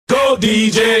your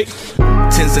DJ.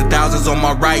 Tens of thousands on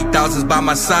my right, thousands by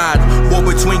my side. War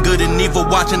between good and evil,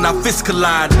 watching our fists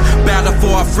collide. Battle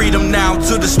for our freedom now,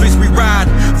 to the streets we ride.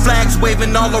 Flags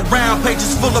waving all around,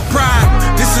 pages full of pride.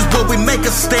 This is where we make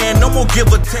a stand, no more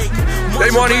give or take.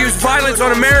 They want to use violence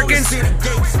on Americans.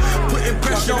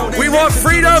 We want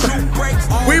freedom.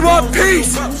 We want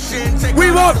peace.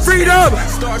 We want freedom.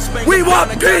 We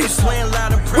want peace.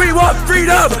 We want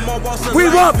freedom. We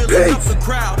want peace.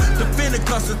 Defend the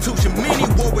Constitution, many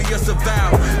warriors of vow.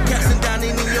 Casting down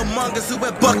any among us who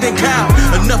have bucked and cow.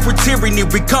 Enough with tyranny,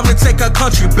 we come to take our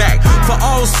country back. For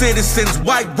all citizens,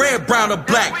 white, red, brown, or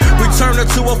black. Return her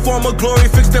to a form of glory,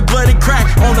 fix their bloody crack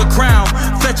on the crown.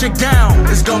 Fetch it down,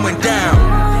 it's going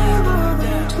down.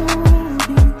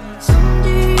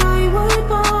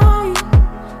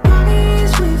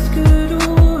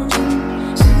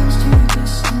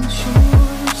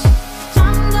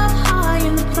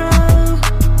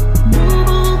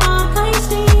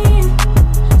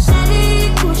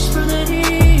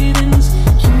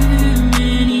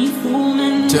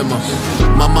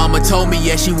 My mama told me,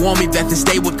 yeah, she warned me that this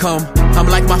day would come. I'm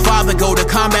like my father, go to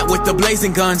combat with the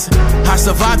blazing guns. I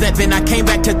survived that, then I came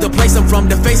back to the place I'm from,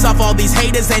 to face off all these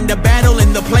haters and the battle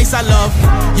in the place I love.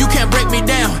 You can't break me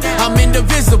down, I'm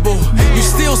indivisible. You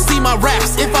still see my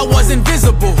raps if I was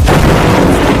invisible.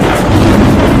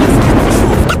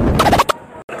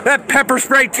 That pepper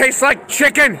spray tastes like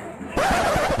chicken.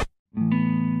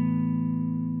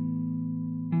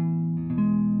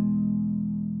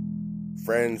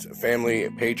 Friends, family,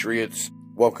 patriots,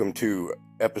 welcome to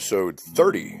episode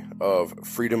 30 of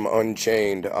Freedom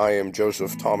Unchained. I am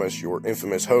Joseph Thomas, your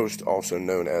infamous host, also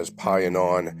known as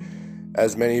Pyanon.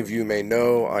 As many of you may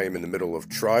know, I am in the middle of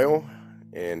trial,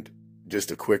 and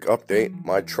just a quick update,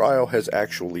 my trial has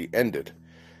actually ended.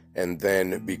 And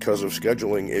then, because of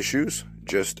scheduling issues,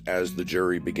 just as the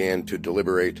jury began to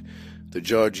deliberate, the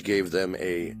judge gave them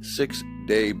a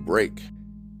 6-day break.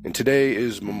 And today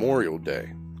is Memorial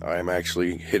Day. I am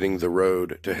actually hitting the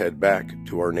road to head back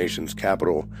to our nation's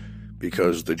capital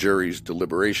because the jury's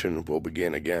deliberation will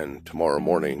begin again tomorrow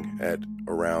morning at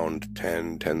around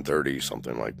 10:30,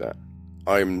 something like that.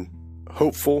 I'm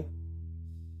hopeful,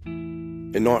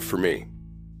 and not for me,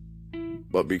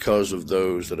 but because of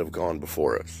those that have gone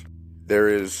before us. There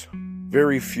is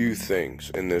very few things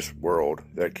in this world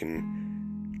that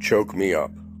can choke me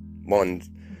up. One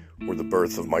were the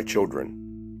birth of my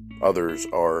children. Others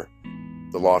are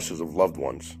the losses of loved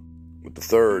ones. But the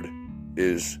third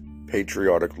is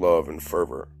patriotic love and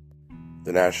fervor.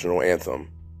 The national anthem,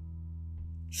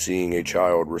 seeing a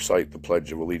child recite the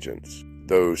Pledge of Allegiance,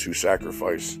 those who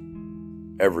sacrifice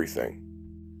everything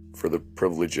for the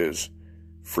privileges,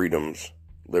 freedoms,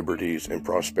 liberties, and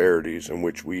prosperities in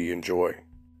which we enjoy.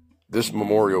 This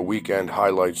Memorial Weekend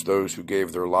highlights those who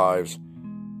gave their lives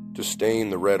to stain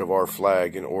the red of our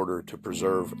flag in order to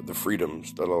preserve the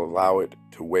freedoms that allow it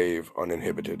to wave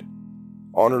uninhibited.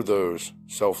 Honor those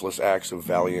selfless acts of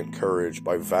valiant courage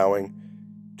by vowing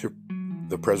to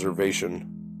the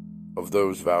preservation of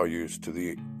those values to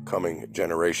the coming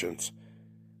generations,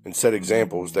 and set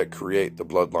examples that create the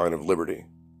bloodline of liberty.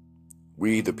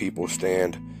 We, the people,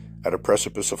 stand at a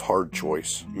precipice of hard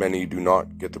choice. Many do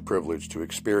not get the privilege to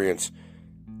experience,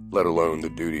 let alone the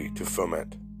duty to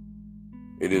foment.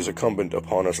 It is incumbent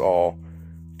upon us all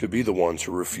to be the ones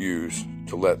who refuse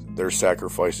to let their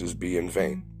sacrifices be in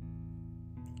vain.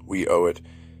 We owe it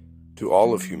to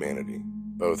all of humanity,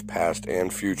 both past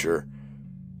and future,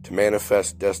 to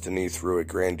manifest destiny through a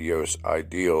grandiose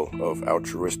ideal of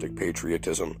altruistic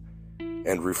patriotism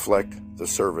and reflect the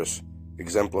service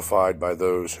exemplified by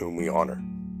those whom we honor.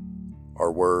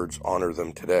 Our words honor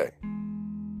them today.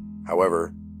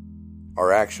 However,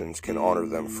 our actions can honor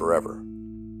them forever.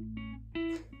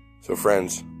 So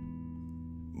friends,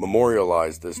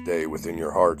 memorialize this day within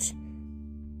your hearts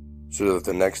so that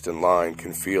the next in line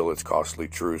can feel its costly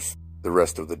truth the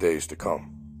rest of the days to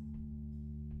come.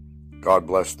 God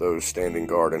bless those standing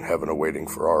guard in heaven awaiting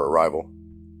for our arrival.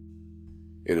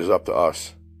 It is up to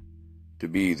us to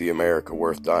be the America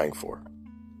worth dying for.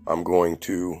 I'm going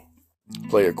to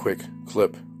play a quick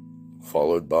clip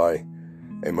followed by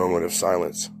a moment of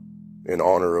silence in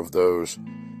honor of those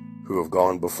who have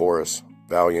gone before us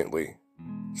valiantly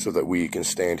so that we can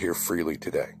stand here freely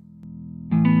today.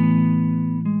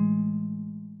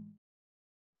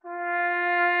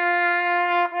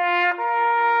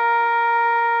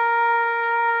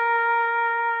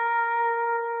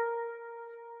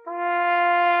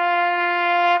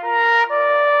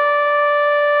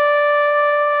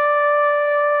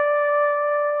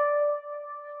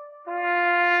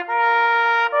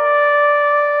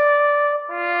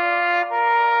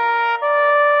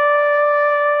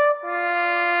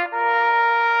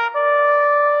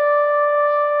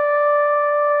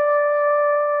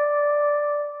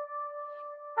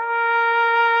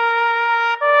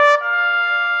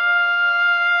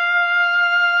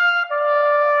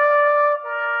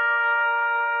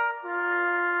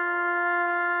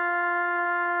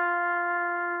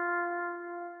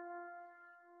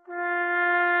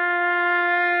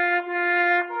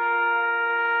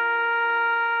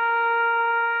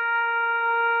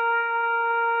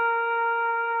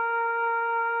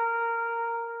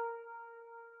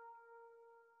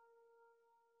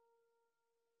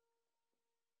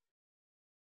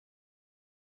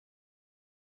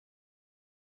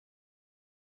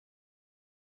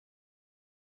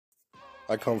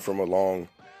 I come from a long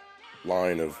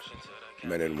line of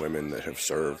men and women that have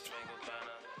served.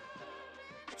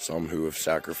 Some who have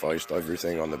sacrificed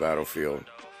everything on the battlefield,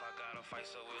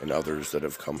 and others that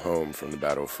have come home from the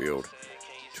battlefield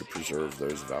to preserve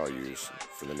those values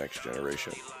for the next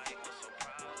generation.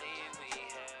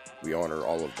 We honor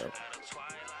all of them.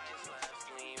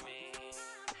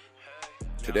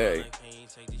 Today,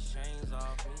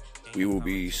 we will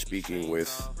be speaking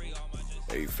with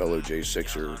a fellow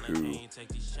J6er who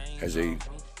has a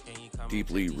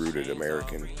deeply rooted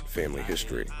American family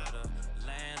history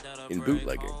in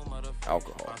bootlegging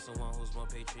alcohol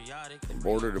from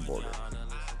border to border,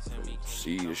 from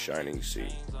sea to shining sea.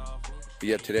 But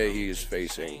yet today he is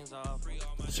facing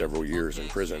several years in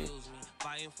prison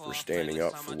for standing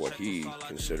up for what he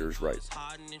considers right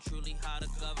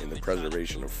in the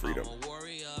preservation of freedom.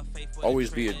 Always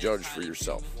be a judge for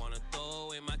yourself.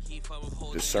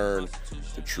 Discern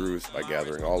the truth by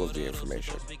gathering all of the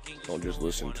information. Don't just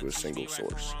listen to a single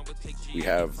source. We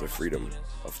have the freedom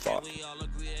of thought,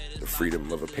 the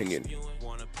freedom of opinion,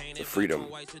 the freedom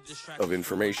of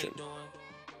information.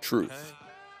 Truth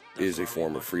is a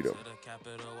form of freedom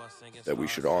that we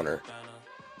should honor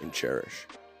and cherish.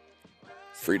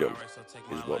 Freedom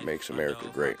is what makes America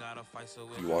great.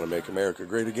 You want to make America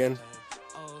great again?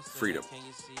 Freedom.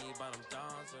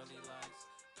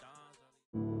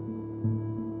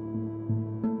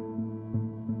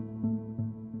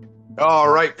 All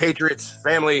right, Patriots,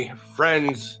 family,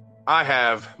 friends, I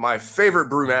have my favorite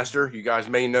brewmaster, you guys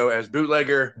may know as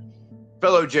Bootlegger,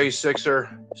 fellow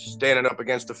J6er, standing up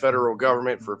against the federal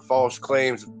government for false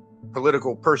claims,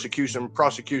 political persecution,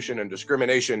 prosecution, and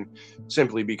discrimination,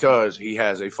 simply because he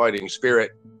has a fighting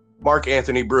spirit. Marc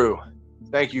Anthony Brew,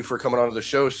 thank you for coming on the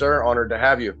show, sir. Honored to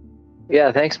have you.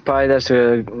 Yeah, thanks, Pi. That's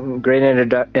a great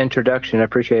introduction. I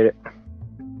appreciate it.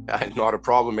 Not a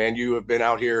problem, man. You have been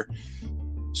out here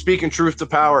speaking truth to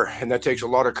power, and that takes a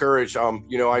lot of courage.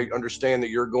 I understand that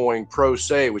you're going pro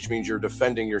se, which means you're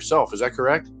defending yourself. Is that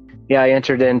correct? Yeah, I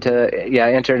entered in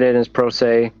as pro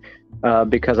se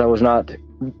because I was not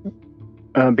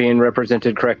being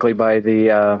represented correctly by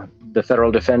the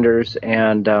federal defenders,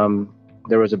 and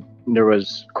there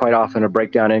was quite often a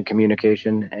breakdown in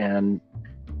communication, and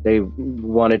they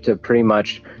wanted to pretty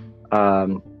much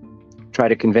try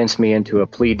to convince me into a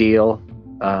plea deal,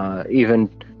 even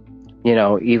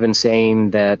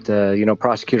saying that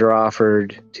prosecutor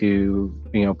offered to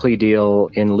plea deal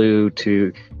in lieu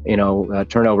to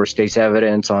turn over state's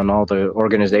evidence on all the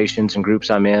organizations and groups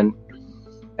I'm in,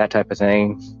 that type of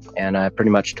thing. And I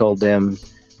pretty much told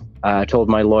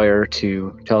my lawyer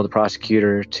to tell the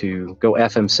prosecutor to go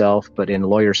F himself, but in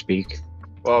lawyer speak.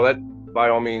 Well, that by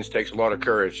all means takes a lot of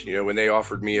courage. When they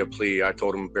offered me a plea, I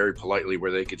told them very politely where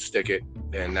they could stick it.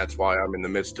 And that's why I'm in the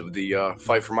midst of the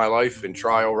fight for my life and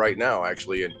trial right now,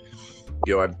 actually. And,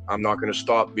 I'm not going to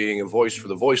stop being a voice for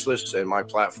the voiceless. And my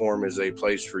platform is a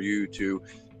place for you to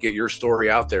get your story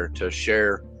out there, to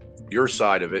share your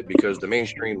side of it, because the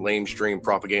mainstream, lamestream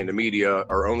propaganda media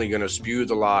are only going to spew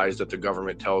the lies that the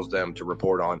government tells them to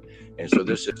report on. And so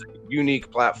this is a unique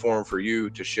platform for you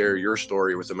to share your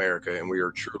story with America. And we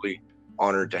are truly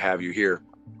honored to have you here.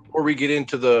 Before we get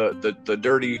into the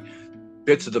dirty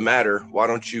bits of the matter, why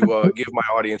don't you give my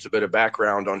audience a bit of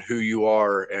background on who you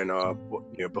are and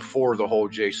before the whole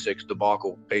J6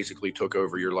 debacle basically took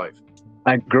over your life?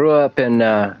 I grew up in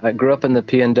the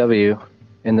PNW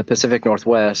in the Pacific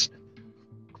Northwest.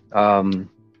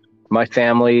 My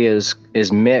family is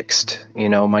mixed.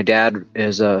 My dad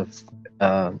is a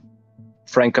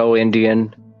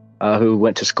Franco-Indian who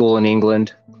went to school in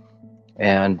England,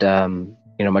 and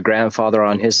my grandfather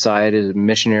on his side is a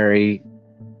missionary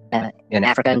in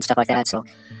Africa and stuff like that. So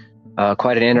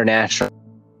quite an international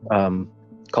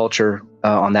culture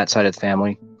on that side of the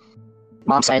family.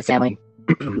 Mom's side of the family,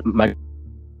 my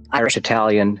Irish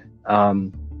Italian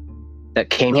that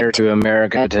came here to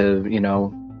America to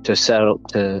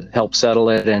help settle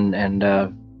it and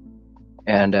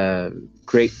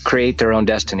create their own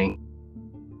destiny.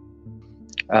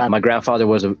 My grandfather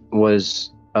was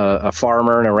a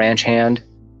farmer and a ranch hand,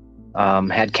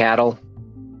 had cattle,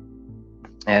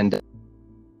 and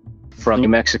from New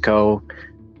Mexico,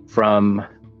 from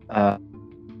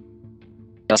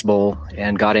Dust Bowl,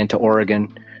 and got into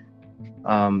Oregon.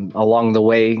 Along the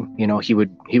way, he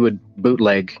would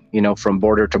bootleg, from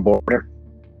border to border,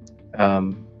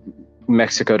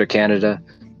 Mexico to Canada,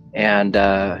 and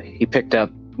he picked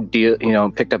up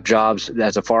jobs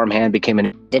as a farmhand, became an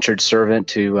indentured servant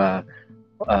to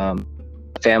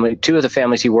family. Two of the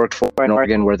families he worked for in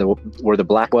Oregon were the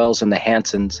Blackwells and the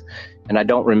Hansons, and I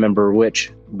don't remember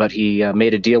which, but he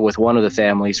made a deal with one of the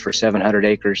families for 700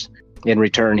 acres. In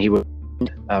return, he would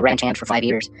ranch hand for 5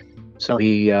 years. So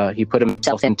he put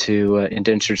himself into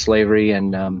indentured slavery,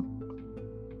 and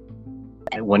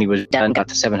when he was done, got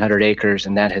to 700 acres,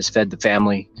 and that has fed the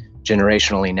family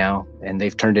generationally now, and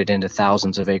they've turned it into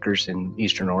thousands of acres in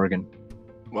eastern Oregon.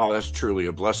 Wow, that's truly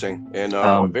a blessing, and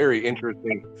a very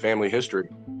interesting family history.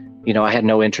 I had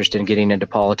no interest in getting into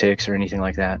politics or anything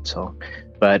like that. So,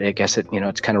 but I guess it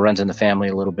kind of runs in the family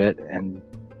a little bit, and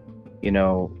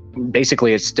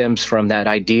basically it stems from that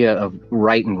idea of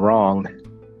right and wrong,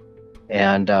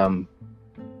 and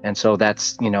so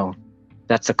that's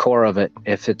the core of it.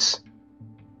 If it's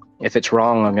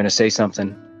wrong, I'm going to say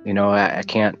something. I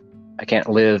can't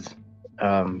live.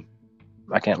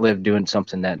 I can't live doing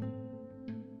something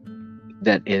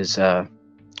that is a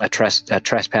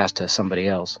trespass to somebody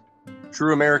else.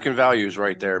 True American values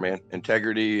right there, man.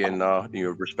 Integrity and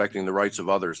respecting the rights of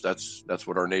others. That's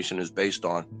what our nation is based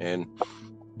on. And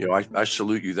I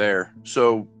salute you there.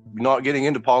 So not getting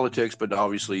into politics, but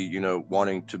obviously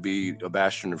wanting to be a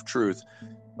bastion of truth.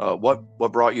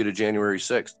 What brought you to January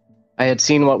 6th? I had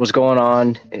seen what was going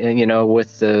on,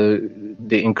 with the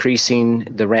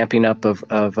ramping up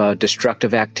of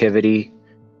destructive activity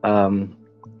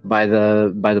by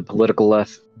the political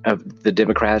left of the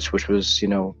Democrats, which was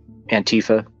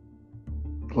Antifa,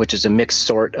 which is a mixed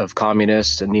sort of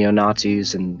communists and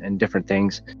neo-Nazis and different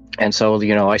things. And so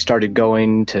I started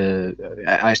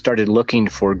looking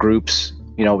for groups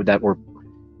that were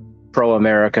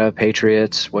pro-America,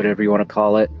 patriots, whatever you want to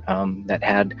call it, that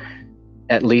had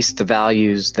at least the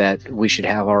values that we should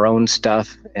have our own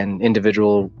stuff and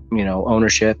individual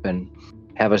ownership, and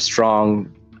have a strong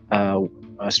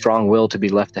will to be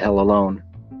left the hell alone.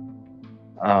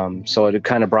 So it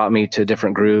kind of brought me to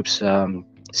different groups,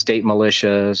 state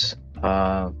militias,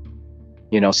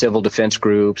 civil defense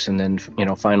groups, and then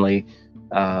finally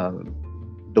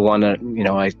the one that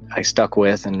I stuck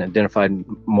with and identified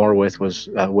more with was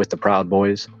with the Proud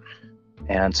Boys.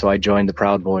 And so I joined the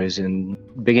Proud Boys in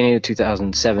beginning of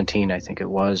 2017, I think it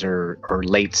was, or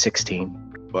late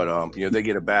 16. But they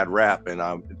get a bad rap, and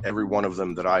every one of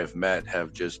them that I have met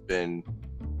have just been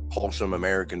wholesome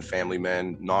American family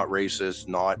men, not racist,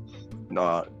 not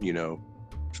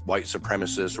white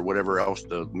supremacists or whatever else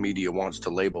the media wants to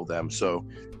label them. So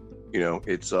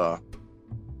it's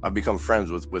I've become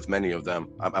friends with many of them.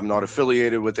 I'm not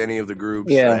affiliated with any of the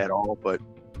groups at all, but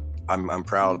I'm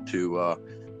proud to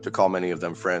call many of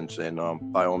them friends. And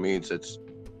by all means, it's,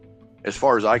 as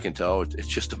far as I can tell, it's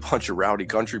just a bunch of rowdy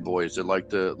country boys that like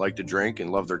to drink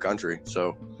and love their country.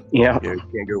 So you can't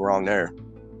go wrong there.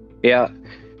 Yeah,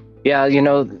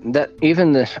 that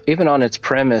even on its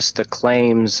premise, the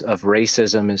claims of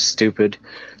racism is stupid,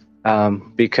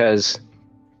 because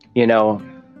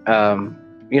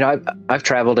I've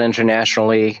traveled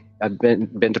internationally. I've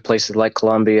been to places like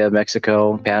Colombia,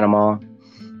 Mexico, Panama,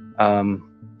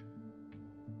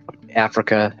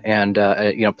 Africa, and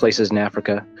places in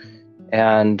Africa,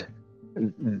 and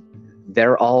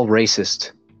they're all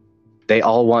racist. They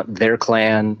all want their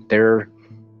clan. They're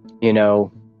they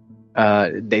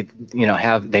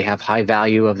have high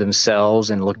value of themselves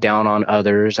and look down on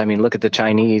others. I mean, look at the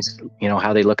Chinese,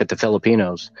 how they look at the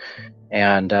Filipinos,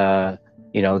 and they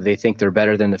think they're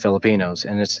better than the Filipinos,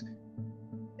 and it's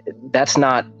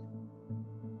not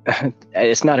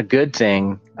a good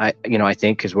thing. I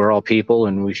think, because we're all people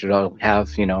and we should all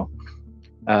have the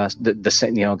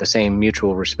same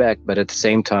mutual respect. But at the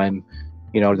same time,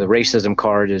 the racism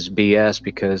card is BS,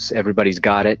 because everybody's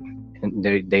got it and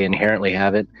they inherently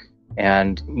have it.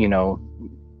 And you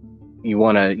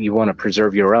want to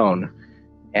preserve your own,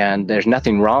 and there's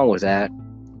nothing wrong with that,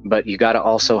 but you got to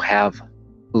also have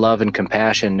love and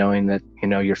compassion, knowing that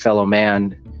your fellow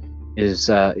man is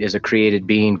a created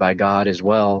being by God as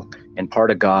well, and part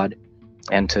of God,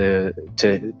 and to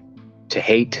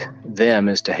hate them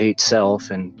is to hate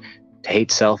self, and to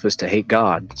hate self is to hate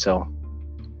God. So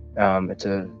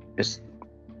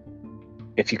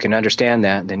if you can understand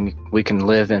that, then we can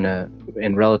live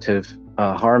in relative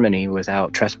harmony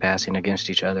without trespassing against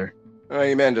each other.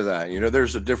 Amen to that.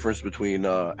 There's a difference between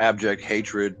abject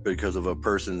hatred because of a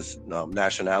person's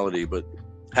nationality, but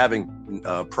having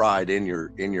pride in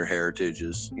your heritage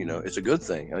is, it's a good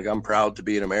thing. Like, I'm proud to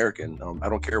be an American. I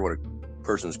don't care what a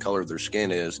person's color of their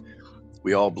skin is.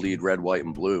 We all bleed red, white,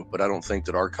 and blue, but I don't think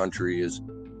that our country is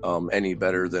any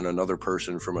better than another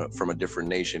person from a different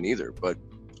nation either. But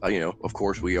of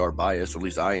course, we are biased. At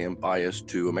least I am biased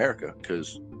to America,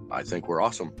 because I think we're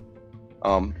awesome.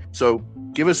 So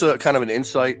give us a kind of an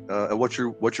insight at what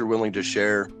you're willing to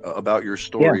share about your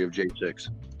story of J6.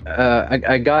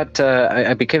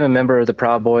 I became a member of the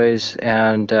Proud Boys,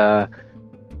 and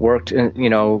worked,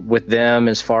 with them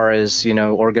as far as,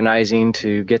 organizing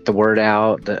to get the word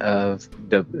out of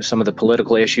some of the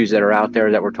political issues that are out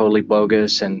there that were totally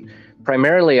bogus. And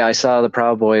primarily I saw the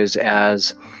Proud Boys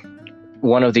as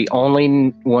one of the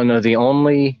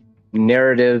only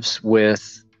narratives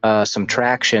with some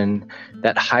traction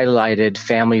that highlighted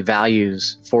family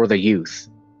values for the youth.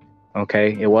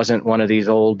 Okay, it wasn't one of these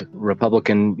old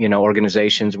Republican,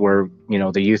 organizations where,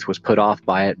 the youth was put off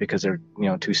by it because they're,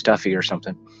 too stuffy or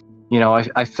something.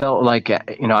 I felt like,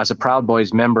 as a Proud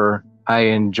Boys member, I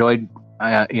enjoyed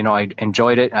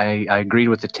it. I agreed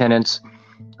with the tenets,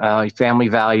 family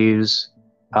values,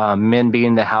 men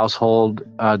being the household,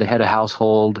 the head of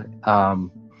household,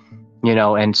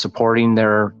 and supporting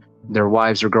their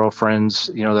wives or girlfriends,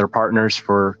 their partners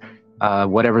for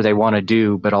whatever they want to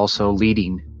do, but also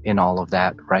leading in all of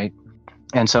that, right?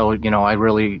 And so, I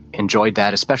really enjoyed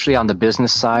that, especially on the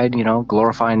business side,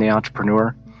 glorifying the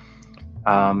entrepreneur.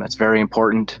 It's very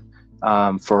important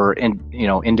for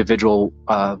individual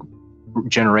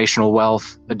generational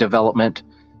wealth development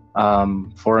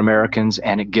for Americans,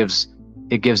 and it gives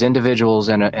individuals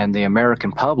and the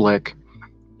American public,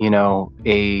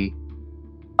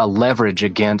 a leverage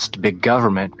against big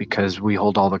government, because we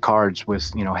hold all the cards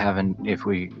with if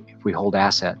we hold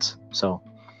assets. So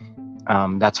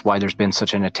that's why there's been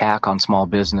such an attack on small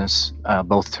business,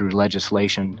 both through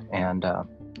legislation and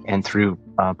through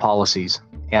policies.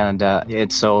 And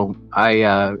so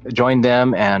I joined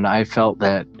them, and I felt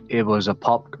that it was a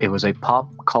pop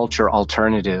culture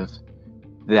alternative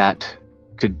that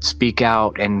could speak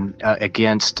out and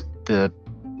against the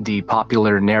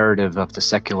popular narrative of the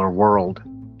secular world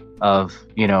of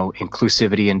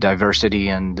inclusivity and diversity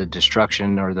and the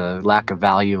destruction or the lack of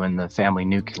value in the family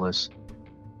nucleus,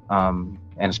 and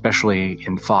especially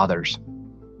in fathers.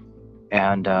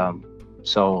 And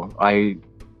so I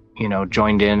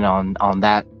joined in on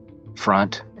that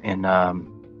front, and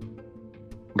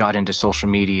got into social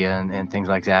media and things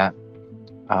like that,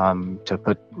 to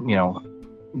put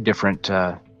different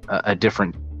a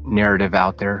different narrative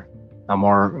out there, a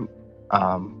more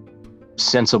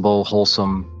sensible,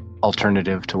 wholesome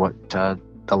alternative to what the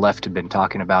left had been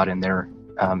talking about in their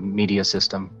media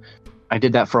system. I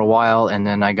did that for a while, and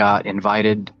then I got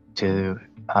invited to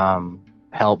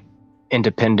help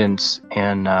independents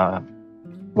in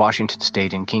Washington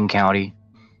State in King County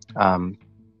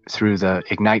through the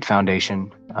Ignite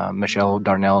Foundation. Michelle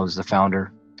Darnell is the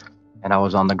founder, and I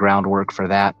was on the groundwork for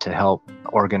that to help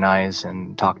organize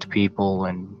and talk to people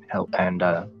and help and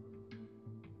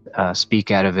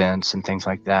speak at events and things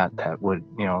like that that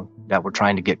were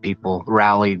trying to get people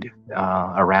rallied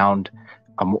around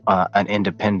an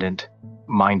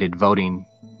independent-minded voting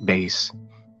base.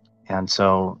 And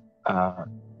so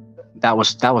that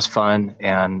was fun,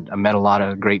 and I met a lot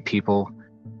of great people,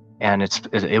 and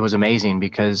it was amazing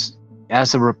because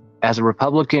as a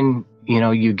Republican,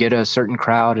 you get a certain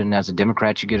crowd, and as a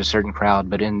Democrat, you get a certain crowd,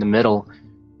 but in the middle,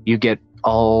 you get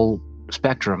all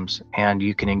spectrums, and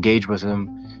you can engage with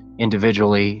them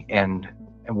individually and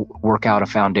work out a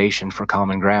foundation for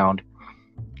common ground.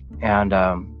 And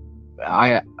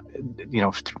I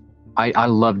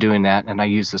love doing that, and I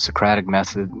use the Socratic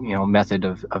method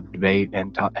of debate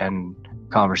and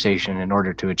conversation in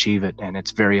order to achieve it, and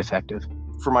it's very effective.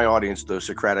 For my audience, the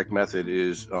Socratic method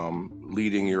is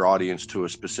leading your audience to a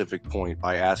specific point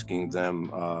by asking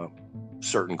them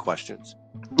certain questions.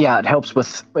 Yeah, it helps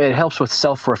with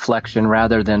self-reflection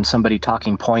rather than somebody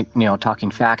talking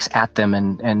facts at them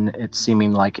and it's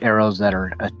seeming like arrows that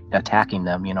are attacking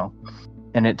them,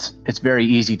 And it's very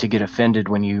easy to get offended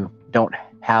when you don't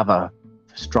have a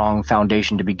strong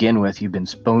foundation to begin with. You've been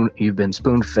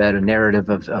spoon-fed a narrative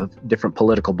of different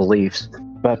political beliefs.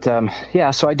 But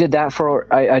so I did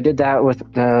that with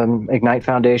Ignite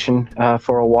Foundation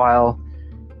for a while,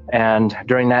 and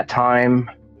during that time,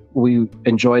 we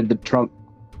enjoyed the Trump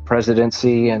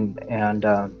presidency and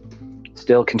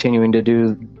still continuing to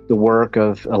do the work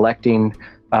of electing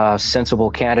sensible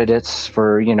candidates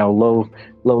for low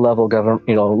level government,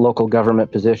 local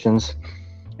government positions,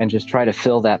 and just try to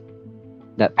fill that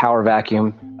power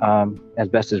vacuum as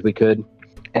best as we could.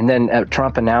 And then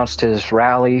Trump announced his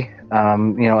rally,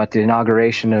 at the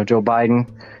inauguration of Joe Biden.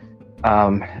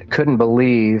 Couldn't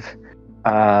believe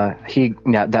that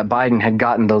Biden had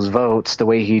gotten those votes the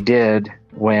way he did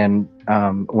when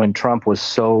Trump was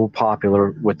so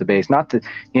popular with the base. Not that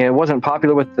it wasn't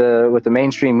popular with the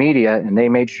mainstream media, and they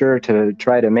made sure to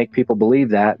try to make people believe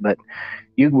that. But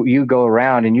you go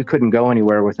around and you couldn't go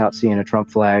anywhere without seeing a Trump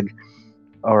flag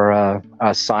or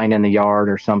a sign in the yard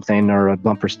or something, or a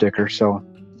bumper sticker. So,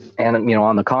 and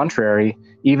on the contrary,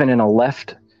 even in a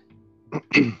left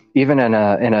even in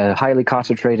a highly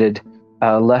concentrated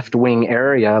left-wing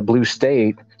area, blue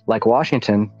state like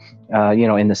Washington,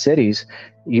 in the cities,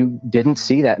 you didn't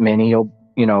see that many,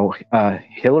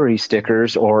 Hillary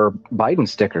stickers or Biden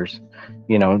stickers,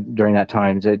 during that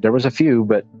time. There was a few,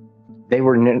 but they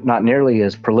were not nearly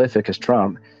as prolific as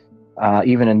Trump,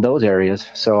 even in those areas.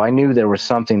 So I knew there was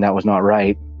something that was not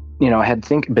right. I had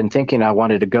been thinking I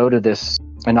wanted to go to this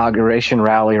inauguration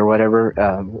rally or whatever,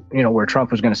 where Trump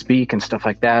was going to speak and stuff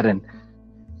like that. And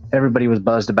everybody was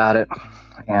buzzed about it.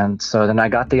 And so then I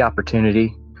got the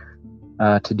opportunity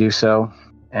to do so.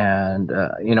 And,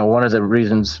 one of the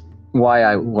reasons why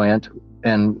I went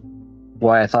and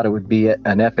why I thought it would be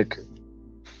an epic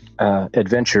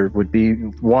adventure would be,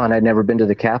 one, I'd never been to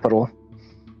the Capitol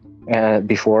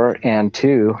before. And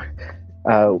two,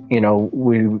 I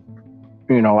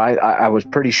was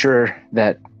pretty sure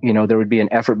that, there would be an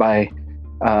effort by,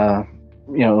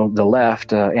 the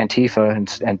left, Antifa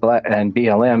and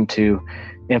BLM to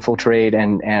infiltrate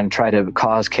and try to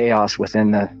cause chaos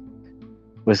within the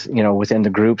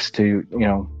groups to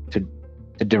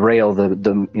derail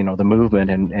the movement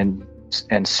and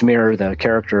smear the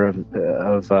character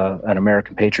of an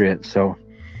American patriot. So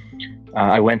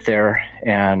I went there,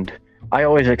 and I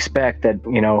always expect that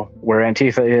where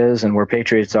Antifa is and where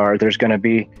patriots are, there's going to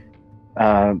be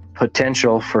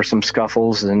potential for some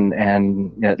scuffles and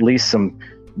at least some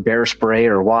bear spray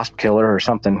or wasp killer or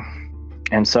something.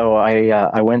 And so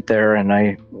I went there, and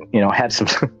I had some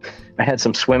I had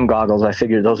some swim goggles. I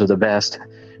figured those are the best,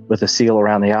 with a seal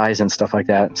around the eyes and stuff like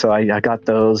that. So I got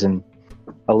those and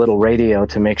a little radio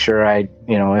to make sure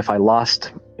if I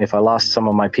lost some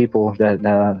of my people that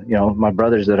my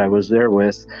brothers that I was there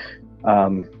with,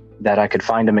 that I could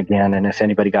find them again, and if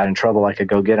anybody got in trouble, I could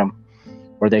go get them,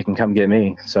 or they can come get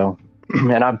me. So,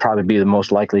 and I'd probably be the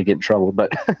most likely to get in trouble,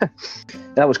 but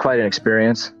that was quite an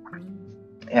experience.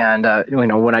 And,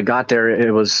 when I got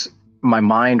there, my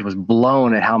mind was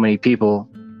blown at how many people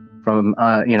from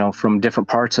different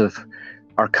parts of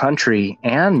our country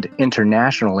and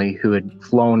internationally who had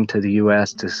flown to the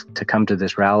U.S. to come to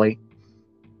this rally,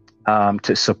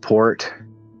 to support,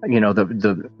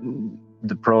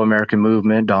 the pro-American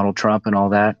movement, Donald Trump and all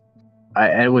that.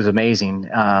 It was amazing.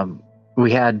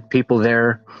 We had people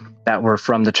there that were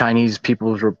from the Chinese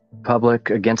People's Republic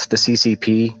against the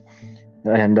CCP.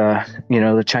 And,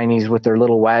 the Chinese with their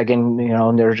little wagon,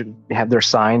 and they have their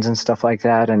signs and stuff like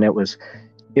that. And it was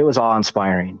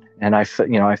awe-inspiring. And I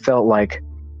felt like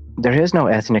there is no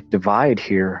ethnic divide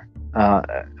here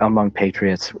among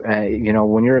patriots.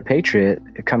 When you're a patriot,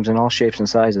 it comes in all shapes and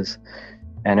sizes.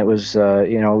 And it was,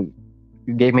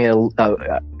 gave me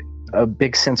a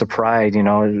big sense of pride.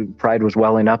 Pride was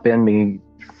welling up in me,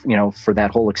 for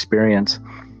that whole experience.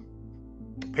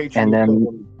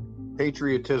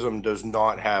 Patriotism does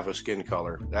not have a skin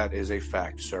color. That is a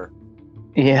fact, sir.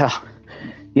 Yeah.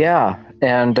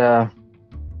 And,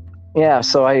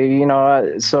 so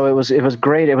it was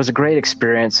great. It was a great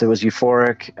experience. It was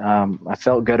euphoric. I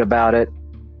felt good about it.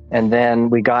 And then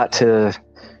we got to,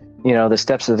 the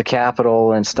steps of the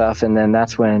Capitol and stuff. And then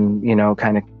that's when,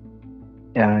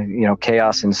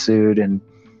 chaos ensued. And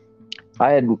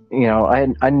I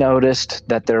noticed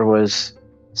that there was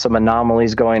some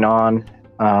anomalies going on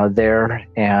there,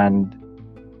 and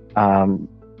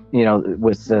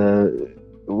with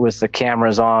the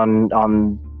cameras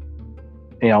on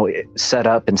set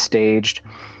up and staged,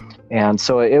 and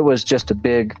so it was just a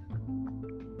big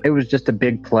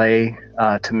play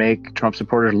to make Trump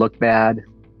supporters look bad,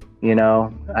 and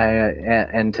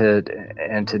to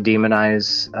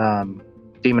demonize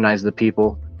the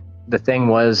people. The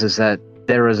thing is that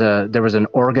there was an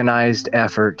organized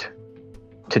effort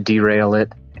to derail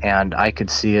it. And I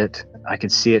could see it. I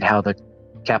could see it, how the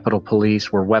Capitol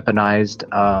Police were weaponized.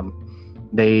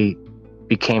 They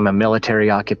became a military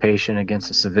occupation against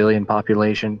the civilian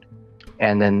population,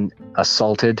 and then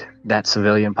assaulted that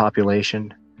civilian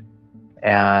population.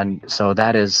 And so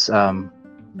that is a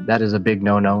big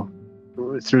no-no.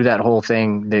 Through that whole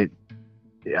thing, they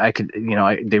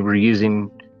were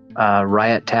using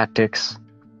riot tactics,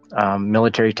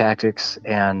 military tactics,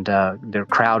 and they're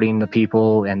crowding the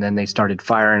people, and then they started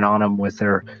firing on them with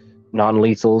their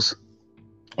non-lethals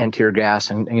and tear gas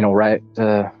and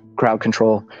crowd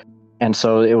control. And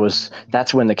so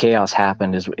that's when the chaos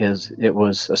happened. It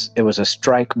was a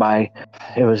strike by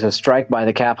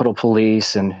the Capitol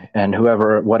Police and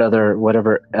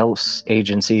whatever else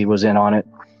agency was in on it,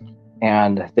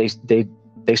 and they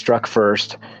struck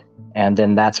first, and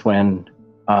then that's when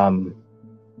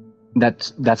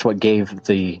that's what gave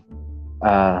the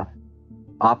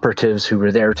operatives who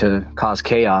were there to cause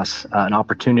chaos an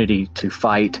opportunity to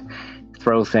fight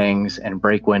throw things and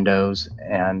break windows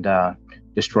and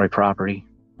destroy property.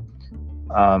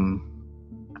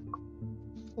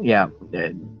 Yeah,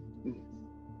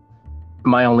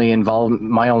 my only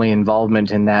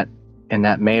involvement in that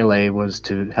melee was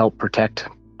to help protect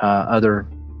other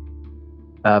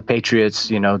patriots,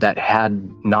 that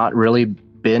had not really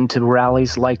been to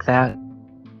rallies like that,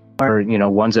 or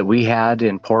ones that we had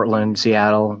in Portland,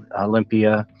 Seattle,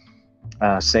 Olympia,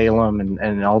 Salem,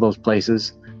 and all those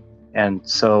places. And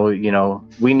so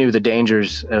we knew the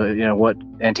dangers, what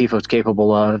Antifa was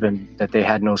capable of, and that they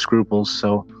had no scruples.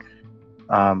 So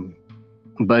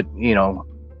but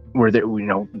we're there, we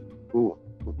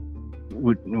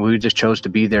just chose to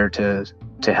be there to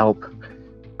help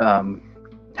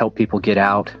people get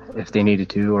out if they needed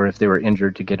to, or if they were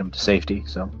injured, to get them to safety.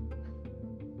 So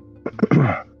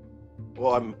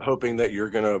well, I'm hoping that you're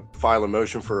going to file a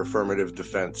motion for affirmative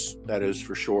defense. That is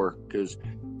for sure, because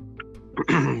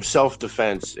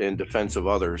self-defense and defense of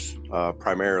others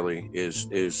primarily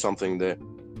is something that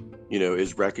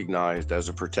is recognized as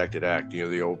a protected act,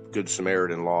 the old Good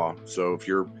Samaritan law. So if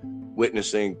you're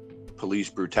witnessing police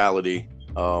brutality,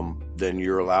 then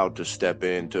you're allowed to step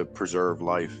in to preserve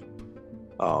life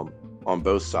on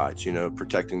both sides,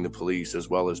 protecting the police as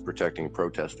well as protecting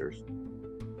protesters.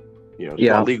 It's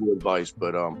not legal advice,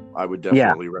 but I would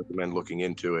definitely recommend looking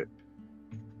into it.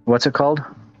 What's it called?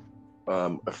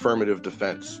 Affirmative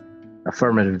defense.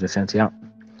 Affirmative defense, yeah.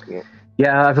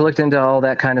 I've looked into all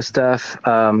that kind of stuff.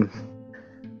 My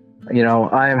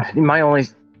only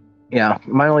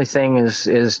thing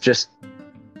is just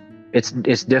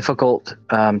it's difficult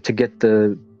to get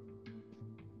the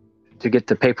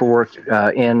paperwork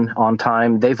in on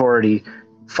time. They've already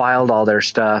filed all their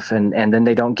stuff, and then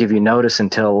they don't give you notice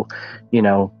until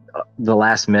the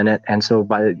last minute. And so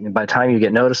by the time you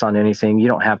get notice on anything, you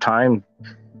don't have time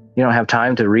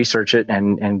to research it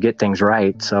and get things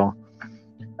right. So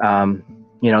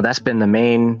that's been the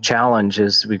main challenge,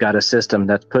 is we got a system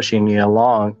that's pushing you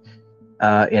along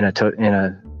in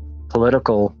a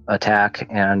political attack,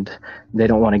 and they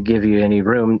don't want to give you any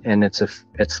room. And it's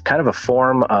kind of a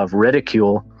form of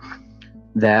ridicule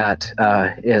that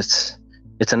it's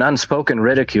an unspoken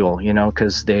ridicule,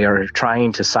 because they are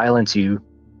trying to silence you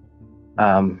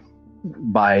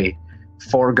by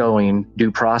foregoing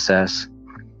due process.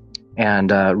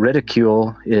 And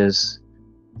ridicule is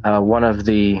one of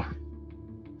the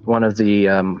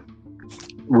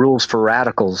rules for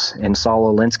radicals in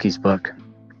Saul Alinsky's book,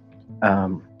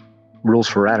 Rules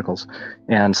for Radicals.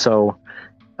 And so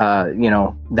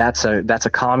that's a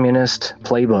communist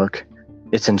playbook.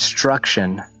 It's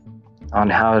instruction on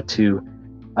how to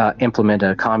implement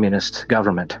a communist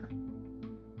government.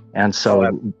 And so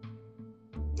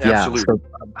absolutely.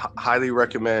 Highly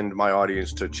recommend my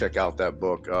audience to check out that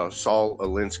book. Saul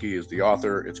Alinsky is the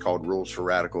author. It's called Rules for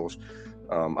Radicals.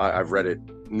 I've read it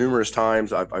numerous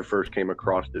times. I first came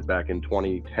across it back in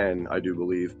 2010, I do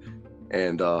believe.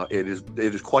 And it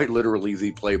is quite literally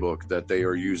the playbook that they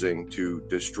are using to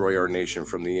destroy our nation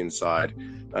from the inside.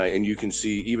 And you can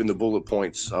see even the bullet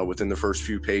points within the first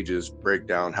few pages break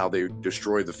down how they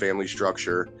destroy the family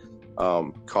structure,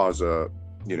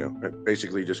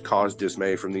 basically just cause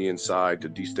dismay from the inside, to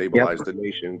destabilize the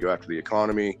nation, go after the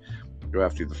economy, go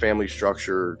after the family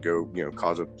structure,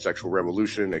 cause a sexual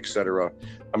revolution, etc.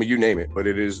 I mean, you name it, but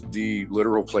it is the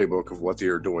literal playbook of what they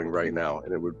are doing right now,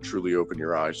 and it would truly open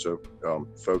your eyes. So,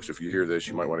 folks, if you hear this,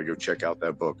 you might want to go check out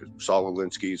that book. It's Saul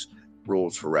Alinsky's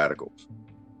Rules for Radicals.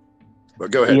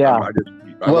 But go ahead. Yeah.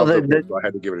 I love the book, so I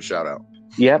had to give it a shout out.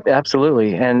 Yep,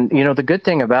 absolutely. And, the good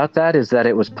thing about that is that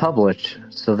it was published.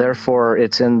 So therefore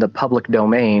it's in the public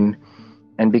domain.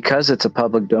 And because it's a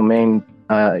public domain,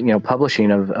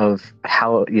 publishing of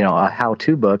how, a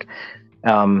how-to book,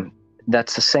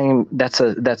 that's the same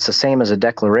as a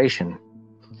declaration.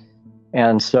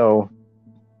 And so,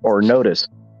 or notice.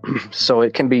 So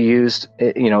it can be used,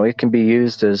 it can be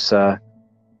used as a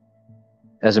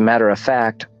matter of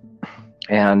fact.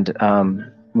 And,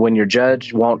 when your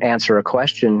judge won't answer a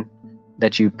question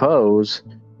that you pose,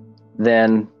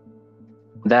 then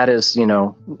that is,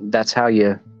 that's how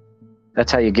you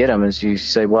get them, is you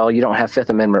say, well, you don't have Fifth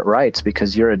Amendment rights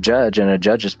because you're a judge, and a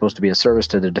judge is supposed to be a service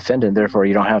to the defendant. Therefore,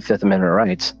 you don't have Fifth Amendment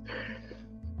rights.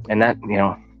 And that,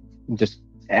 just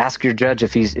ask your judge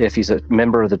if he's a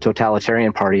member of the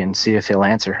totalitarian party and see if he'll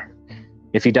answer.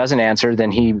 If he doesn't answer,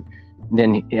 and he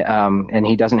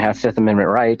doesn't have Fifth Amendment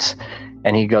rights,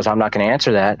 and he goes, I'm not going to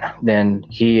answer that, then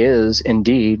he is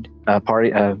indeed a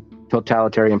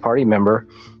totalitarian party member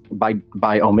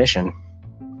by omission.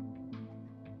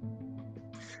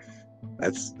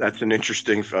 That's an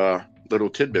interesting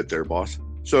little tidbit there, boss.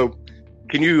 So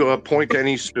Can you point to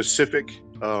any specific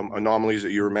anomalies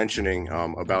that you were mentioning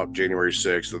about January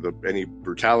 6th? Any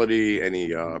brutality,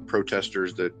 any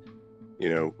protesters that,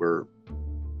 were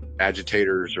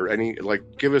agitators, or any,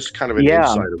 give us kind of an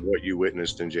insight of what you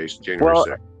witnessed in January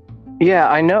 6th. Yeah,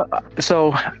 I know.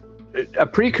 So a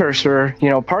precursor,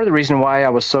 part of the reason why I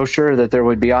was so sure that there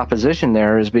would be opposition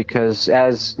there is because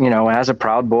as a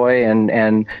proud boy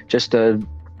and just a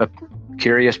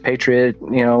curious patriot,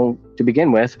 to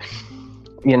begin with,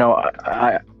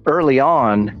 I early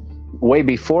on, way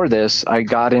before this, I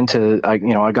got into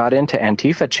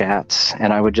Antifa chats,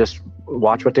 and I would just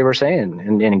watch what they were saying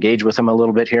and engage with them a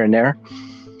little bit here and there.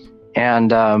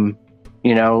 And, found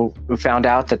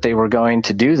out that they were going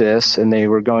to do this, and they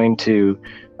were going to,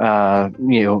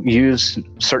 use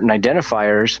certain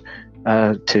identifiers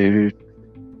to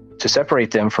separate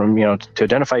them from, to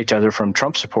identify each other from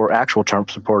actual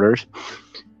Trump supporters.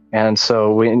 And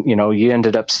so you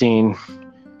ended up seeing,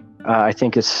 I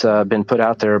think it's been put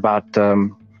out there about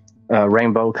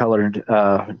rainbow colored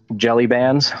jelly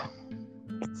bands.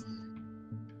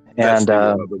 That's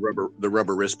the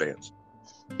rubber wristbands.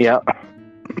 Yeah.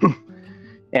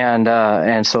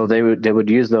 And so they would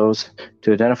use those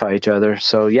to identify each other.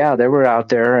 So yeah, they were out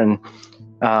there, and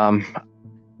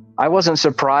I wasn't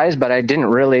surprised, but I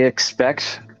didn't really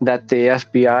expect that the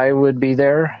FBI would be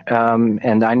there.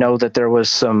 And I know that there was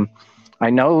some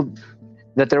FBI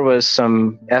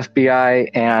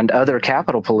and other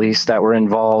Capitol Police that were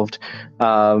involved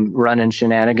running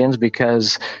shenanigans,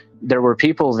 because there were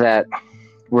people that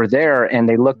were there and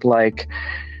they looked like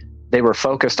they were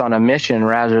focused on a mission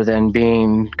rather than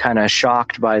being kind of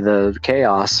shocked by the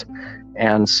chaos.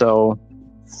 And so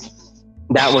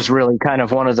that was really kind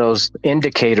of one of those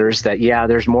indicators that, yeah,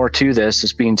 there's more to this.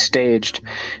 It's being staged.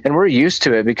 And we're used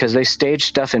to it because they staged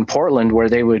stuff in Portland where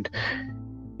they would,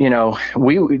 they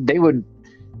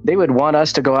would want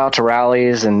us to go out to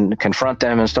rallies and confront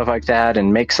them and stuff like that,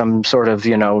 and make some sort of,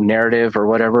 narrative or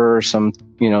whatever, or some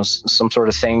sort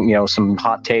of thing, some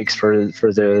hot takes for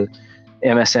the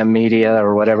MSM media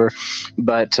or whatever.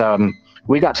 But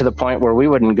we got to the point where we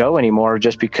wouldn't go anymore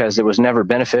just because it was never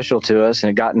beneficial to us, and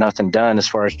it got nothing done as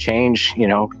far as change,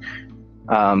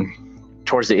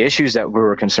 towards the issues that we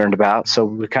were concerned about. So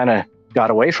we kind of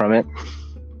got away from it.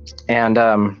 And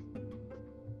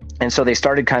so they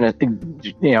started kind of,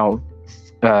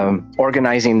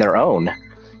 organizing their own.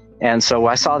 And so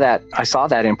I saw that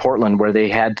in Portland, where they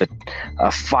had the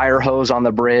fire hose on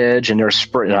the bridge, and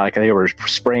they were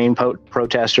spraying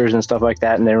protesters and stuff like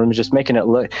that. And they were just making it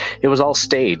look, it was all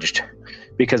staged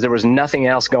because there was nothing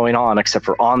else going on except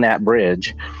for on that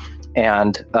bridge.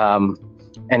 And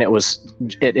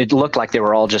it looked like they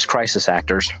were all just crisis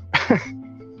actors.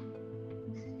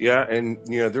 Yeah. And,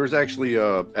 there was actually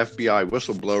a FBI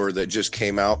whistleblower that just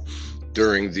came out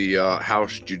during the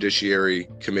House Judiciary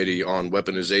Committee on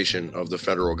Weaponization of the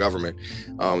federal government.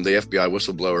 The FBI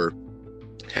whistleblower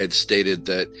had stated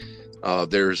that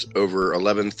there's over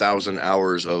 11,000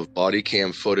 hours of body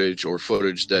cam footage, or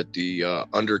footage that the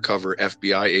undercover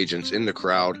FBI agents in the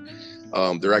crowd,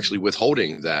 they're actually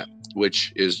withholding that,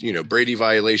 which is, Brady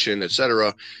violation,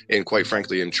 etc., and quite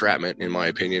frankly, entrapment, in my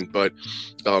opinion. But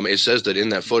it says that in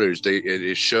that footage,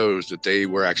 it shows that they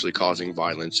were actually causing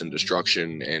violence and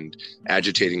destruction and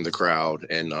agitating the crowd,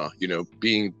 and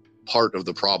being part of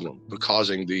the problem, but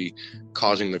causing the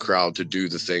crowd to do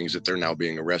the things that they're now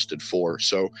being arrested for.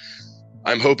 So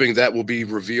I'm hoping that will be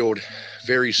revealed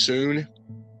very soon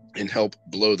and help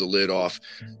blow the lid off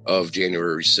of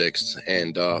January 6th.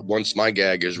 And once my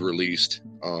gag is released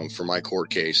for my court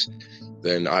case,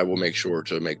 then I will make sure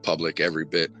to make public every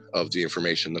bit of the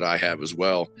information that I have as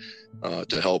well,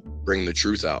 to help bring the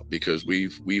truth out, because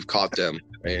we've caught them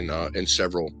in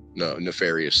several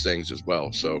nefarious things as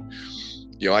well. So,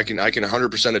 I can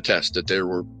 100% attest that there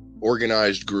were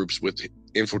organized groups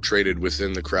infiltrated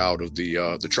within the crowd of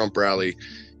the Trump rally,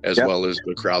 as well as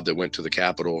the crowd that went to the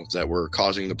Capitol, that were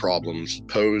causing the problems,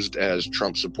 posed as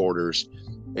Trump supporters.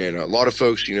 And a lot of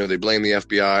folks, they blame the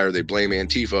FBI or they blame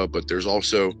Antifa, but there's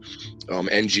also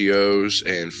NGOs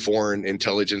and foreign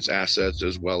intelligence assets,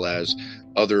 as well as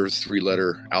other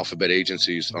three-letter alphabet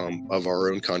agencies of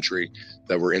our own country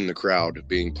that were in the crowd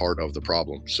being part of the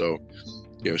problem. So,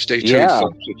 stay tuned,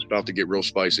 folks. It's about to get real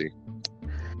spicy.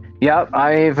 Yeah,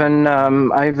 I even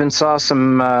saw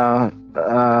some.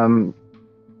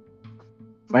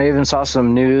 I even saw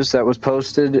some news that was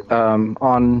posted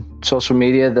on social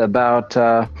media about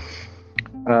the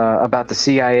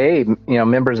CIA.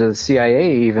 Members of the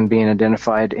CIA even being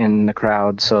identified in the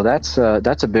crowd. So that's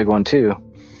a big one too.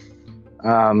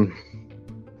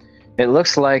 It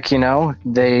looks like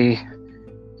they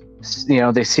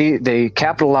they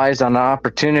capitalized on the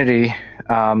opportunity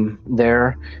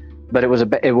there, but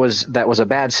that was a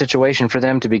bad situation for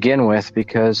them to begin with,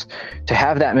 because to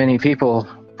have that many people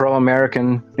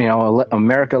pro-American,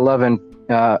 America-loving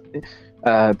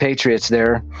patriots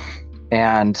there,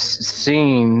 and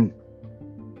seeing,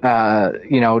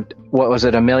 what was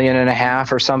it, 1.5 million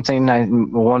or something,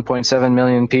 1.7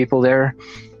 million people there,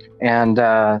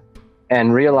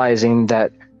 and realizing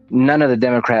that none of the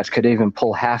Democrats could even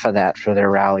pull half of that for their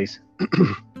rallies.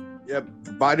 Yeah,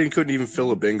 Biden couldn't even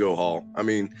fill a bingo hall. I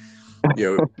mean,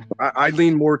 I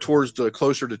lean more towards the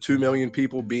closer to 2 million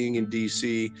people being in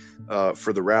D.C.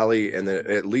 For the rally, and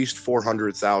at least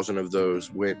 400,000 of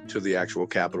those went to the actual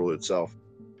Capitol itself.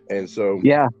 And so,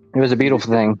 yeah, it was a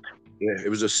beautiful thing. Yeah, it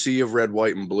was a sea of red,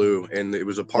 white, and blue, and it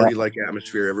was a party-like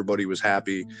atmosphere. Everybody was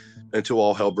happy until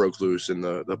all hell broke loose, and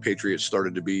the Patriots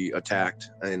started to be attacked,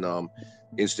 and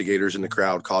instigators in the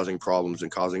crowd causing problems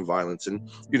and causing violence. And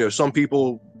some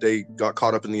people, they got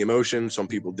caught up in the emotion. Some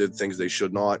people did things they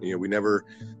should not. We never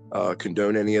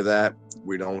condone any of that.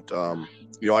 We don't.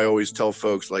 I always tell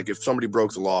folks, like, if somebody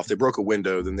broke the law, if they broke a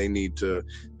window, then they need to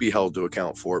be held to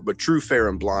account for it. But true, fair,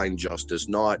 and blind justice,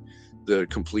 not the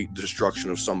complete destruction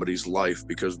of somebody's life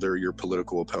because they're your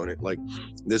political opponent. Like,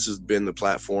 this has been the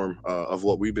platform of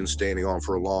what we've been standing on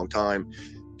for a long time,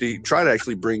 to try to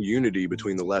actually bring unity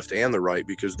between the left and the right,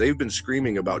 because they've been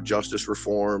screaming about justice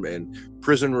reform and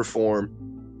prison reform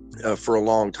for a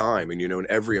long time. And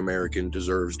every American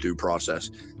deserves due process.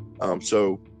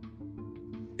 So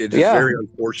it is very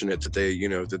unfortunate that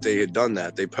they had done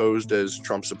that. They posed as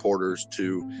Trump supporters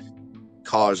to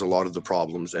cause a lot of the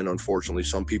problems, and unfortunately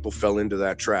some people fell into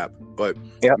that trap. But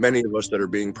many of us that are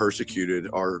being persecuted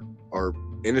are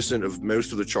innocent of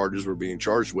most of the charges we're being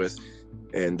charged with,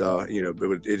 and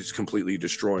it is completely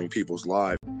destroying people's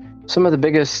lives. Some of the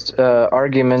biggest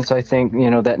arguments, I think,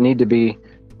 that need to be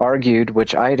argued,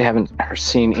 which I haven't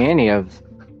seen any of,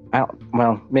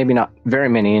 well, maybe not very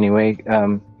many anyway,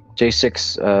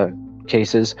 J6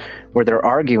 cases where they're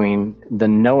arguing the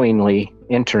knowingly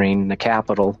entering the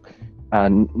Capitol,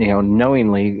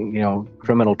 knowingly,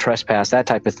 criminal trespass, that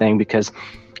type of thing, because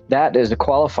that is a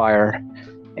qualifier,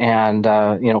 and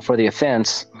for the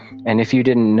offense. And if you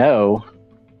didn't know,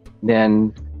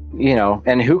 then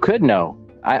and who could know?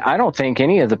 I don't think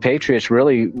any of the patriots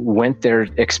really went there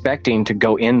expecting to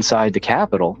go inside the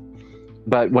Capitol.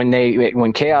 But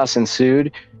when chaos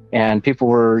ensued and people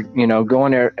were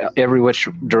going every which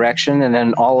direction, and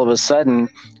then all of a sudden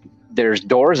there's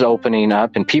doors opening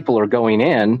up and people are going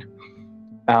in,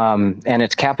 and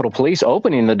it's Capitol Police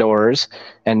opening the doors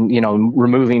and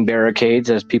removing barricades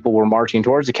as people were marching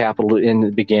towards the Capitol in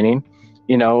the beginning.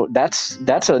 That's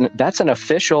an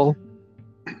official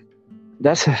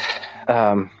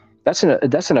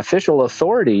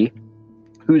authority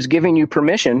who's giving you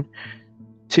permission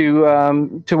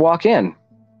to walk in.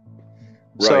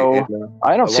 Right. So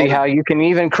I don't see how you can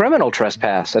even criminal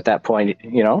trespass at that point.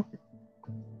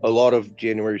 A lot of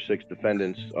January 6th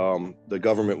defendants, the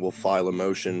government will file a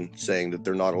motion saying that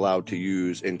they're not allowed to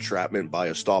use entrapment by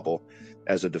estoppel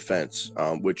as a defense,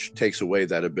 which takes away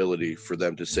that ability for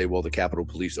them to say, well, the Capitol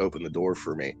Police opened the door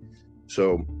for me.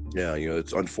 So,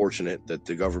 it's unfortunate that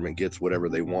the government gets whatever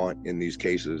they want in these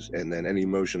cases, and then any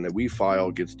motion that we file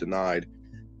gets denied.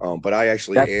 But I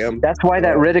actually That's why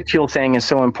that ridicule thing is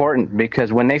so important,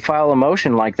 because when they file a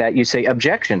motion like that, you say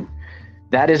objection.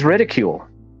 That is ridicule.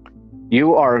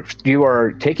 You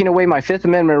are taking away my Fifth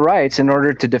Amendment rights in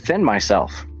order to defend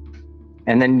myself.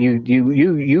 And then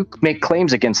you make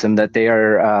claims against them that they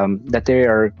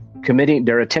are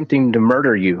attempting to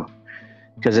murder you,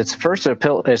 because it's first a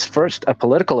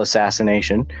political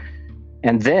assassination,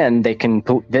 and then they can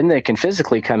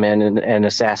physically come in and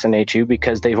assassinate you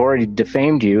because they've already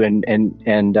defamed you and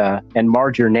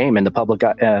marred your name in the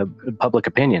public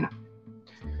opinion.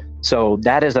 So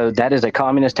that is a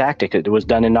communist tactic. It was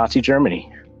done in Nazi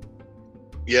Germany.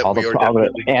 Yeah, all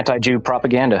the anti-Jew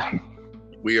propaganda.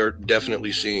 We are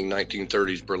definitely seeing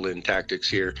 1930s Berlin tactics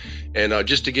here. And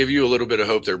just to give you a little bit of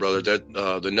hope there, brother, that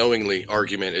the knowingly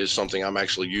argument is something I'm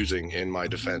actually using in my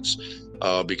defense,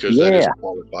 because that is a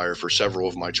qualifier for several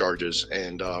of my charges.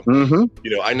 And,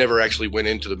 I never actually went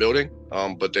into the building,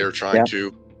 but they're trying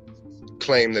to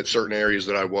claim that certain areas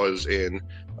that I was in,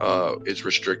 it's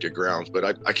restricted grounds.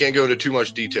 But I can't go into too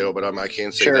much detail, but I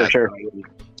can say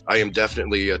I am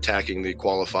definitely attacking the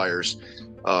qualifiers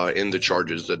in the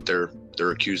charges that they're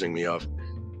accusing me of.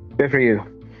 Good for you.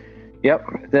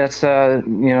 Yep, that's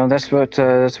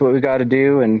what we got to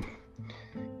do. And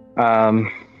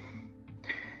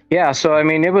so I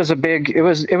mean, it was a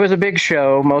big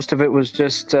show. Most of it was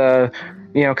just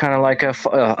kind of like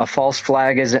a false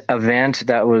flag event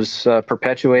that was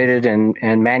perpetuated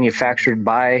and manufactured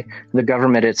by the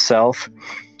government itself.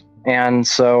 And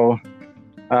so,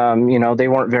 they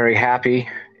weren't very happy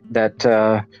that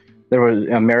there were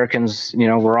Americans,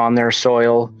 were on their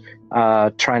soil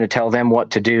trying to tell them what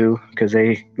to do, because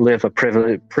they live a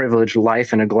privileged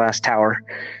life in a glass tower.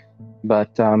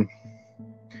 But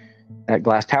that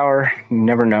glass tower, you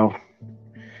never know.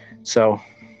 So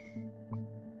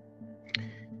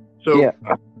yeah.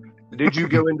 Did you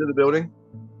go into the building?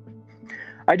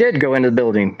 I did go into the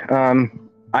building.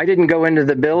 I didn't go into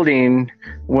the building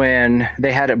when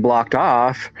they had it blocked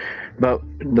off, but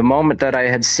the moment that I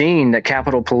had seen that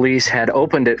Capitol Police had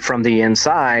opened it from the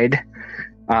inside,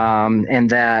 and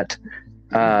that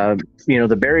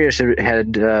the barriers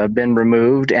had been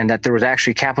removed, and that there was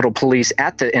actually Capitol Police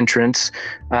at the entrance,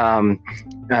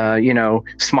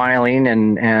 smiling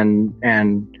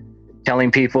and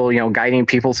telling people, guiding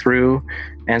people through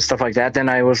and stuff like that, then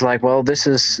I was like, well, this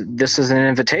is an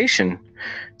invitation.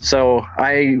 So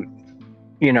I,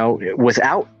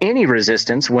 without any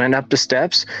resistance, went up the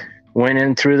steps, went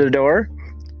in through the door,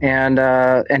 and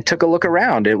took a look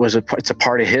around. It's a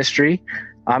part of history.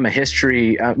 I'm a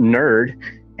history nerd,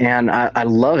 and I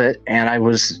love it. And I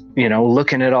was,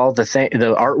 looking at all the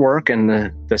artwork and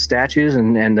the statues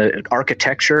and the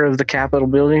architecture of the Capitol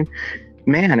building.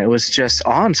 Man, it was just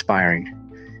awe-inspiring.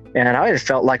 And I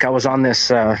felt like I was on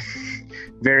this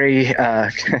very,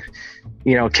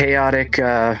 chaotic,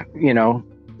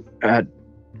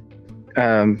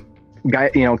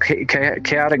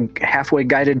 chaotic halfway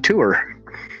guided tour.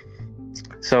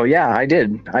 So yeah, I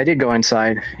did go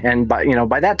inside, and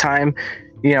by that time,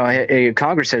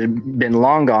 Congress had been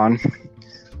long gone,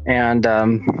 and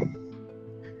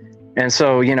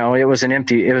so it was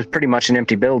pretty much an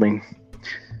empty building.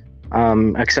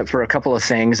 Except for a couple of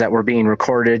things that were being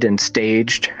recorded and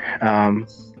staged,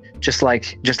 just like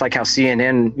how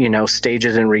CNN,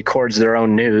 stages and records their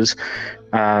own news,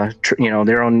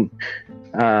 their own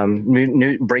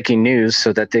breaking news,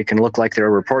 so that they can look like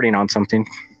they're reporting on something.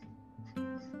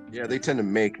 Yeah, they tend to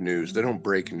make news. They don't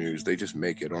break news. They just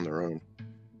make it on their own.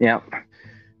 Yeah.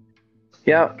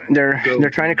 Yeah, they're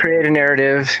trying to create a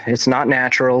narrative. It's not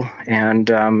natural, and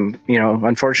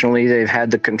unfortunately, they've had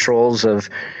the controls of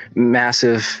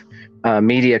massive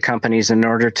media companies in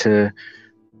order to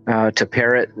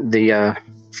parrot the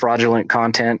fraudulent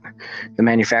content, the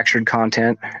manufactured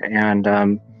content, and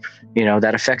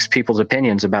that affects people's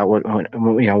opinions about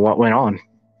what went on.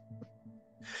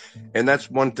 And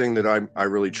that's one thing that I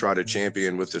really try to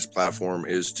champion with this platform,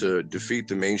 is to defeat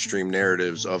the mainstream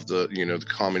narratives of the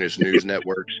communist news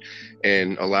networks,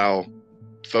 and allow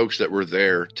folks that were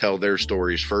there tell their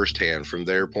stories firsthand from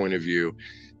their point of view.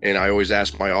 And I always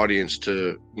ask my audience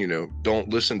to, don't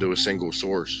listen to a single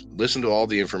source. Listen to all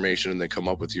the information, and then come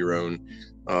up with your own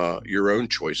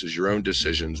choices, your own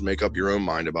decisions, make up your own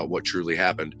mind about what truly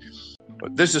happened.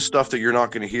 But this is stuff that you're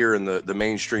not going to hear in the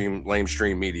mainstream,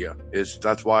 lamestream media.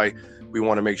 That's why we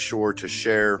want to make sure to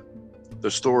share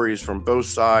the stories from both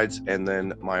sides, and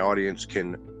then my audience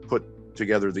can put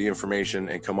together the information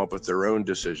and come up with their own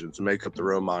decisions, make up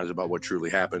their own minds about what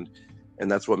truly happened. And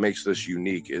that's what makes this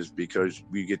unique, is because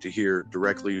we get to hear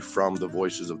directly from the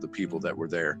voices of the people that were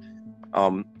there.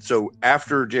 So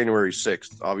after January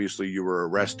 6th, obviously you were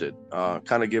arrested.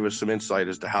 Kind of give us some insight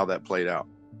as to how that played out.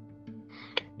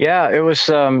 Yeah, it was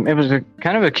a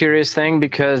kind of a curious thing,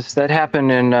 because that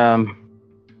happened in, I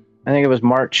think it was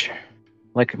March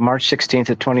 16th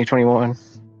of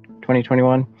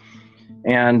 2021.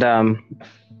 And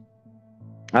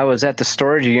I was at the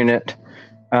storage unit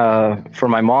for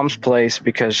my mom's place,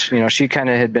 because she kind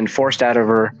of had been forced out of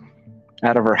her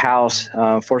house,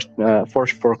 forced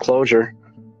foreclosure,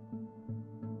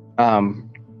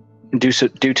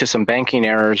 due to some banking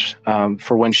errors,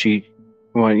 for when she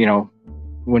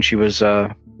was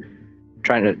trying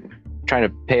to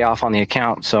pay off on the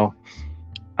account. So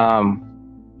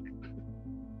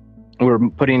we were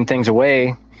putting things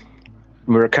away.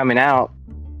 We were coming out.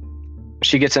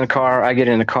 She gets in the car, I get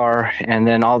in the car, and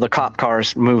then all the cop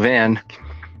cars move in.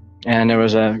 And there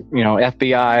was a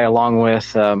FBI along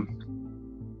with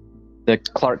the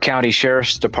Clark County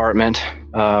Sheriff's Department,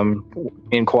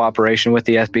 in cooperation with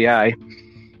the FBI.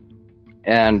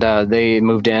 And they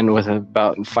moved in with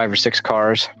about 5 or 6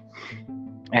 cars,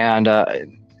 and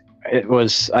it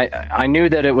was. I knew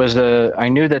that it was I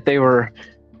knew that they were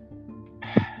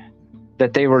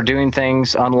doing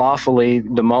things unlawfully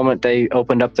the moment they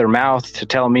opened up their mouth to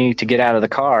tell me to get out of the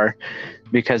car,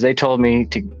 because they told me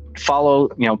to follow.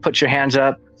 Put your hands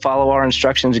up, follow our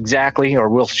instructions exactly, or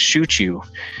we'll shoot you.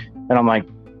 And I'm like,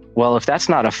 well, if that's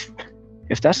not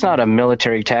if that's not a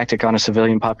military tactic on a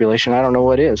civilian population, I don't know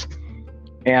what is.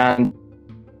 And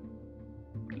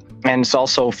it's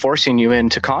also forcing you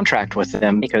into contract with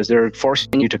them because they're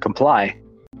forcing you to comply.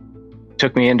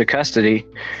 Took me into custody.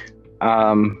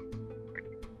 At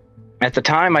the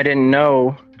time, I didn't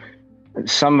know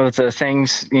some of the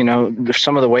things,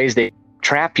 some of the ways they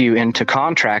trap you into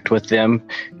contract with them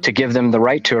to give them the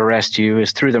right to arrest you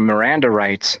is through the Miranda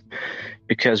rights.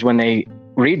 Because when they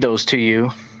read those to you,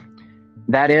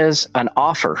 that is an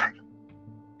offer.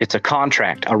 It's a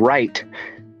contract. A right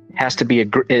has to be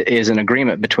is an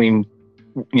agreement between,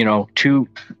 two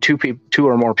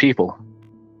or more people,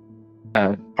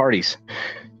 parties.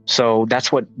 So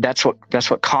that's what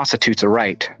constitutes a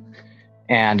right.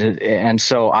 And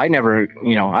so I never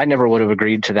would have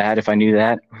agreed to that if I knew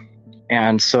that.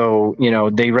 And so,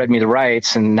 they read me the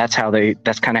rights, and that's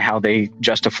kind of how they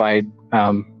justified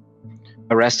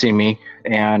arresting me.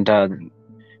 And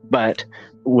but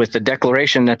with the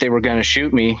declaration that they were going to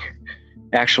shoot me,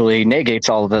 actually negates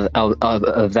all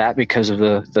of that because of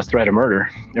the threat of murder.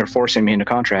 They're forcing me into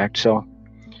contract. So,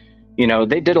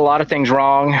 they did a lot of things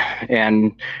wrong,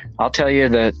 and I'll tell you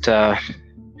that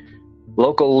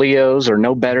local Leos are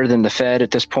no better than the Fed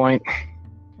at this point.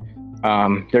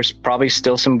 There's probably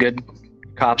still some good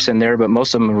cops in there, but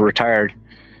most of them are retired,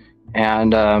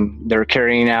 and they're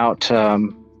carrying out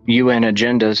UN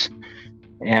agendas,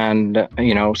 and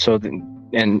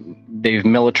and they've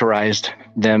militarized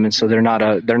them, and so they're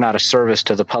not a service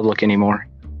to the public anymore.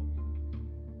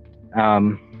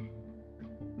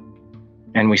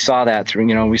 And we saw that through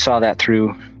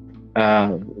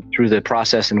the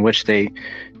process in which they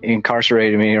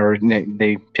incarcerated me, or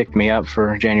they picked me up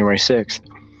for January 6th.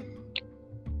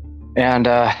 And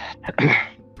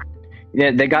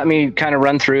they got me kind of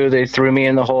run through. They threw me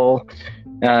in the hole.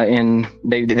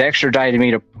 They extradited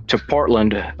me to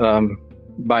Portland,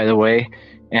 by the way,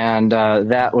 and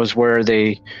that was where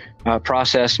they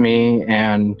processed me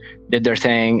and did their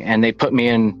thing. And they put me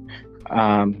in.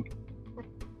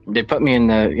 They put me in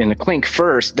the clink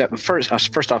first.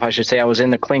 First off, I should say I was in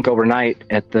the clink overnight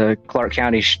at the Clark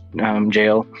County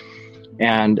jail,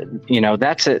 and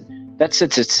that's it. That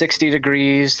sits at 60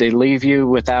 degrees. They leave you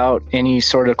without any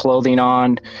sort of clothing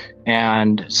on,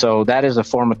 and so that is a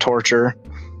form of torture,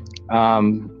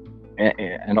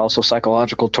 and also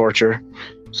psychological torture.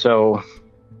 So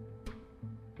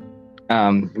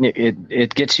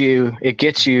it gets you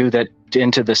that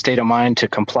into the state of mind to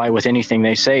comply with anything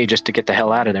they say just to get the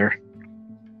hell out of there,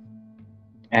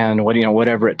 and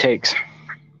whatever it takes.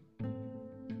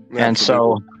 And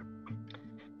so,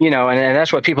 and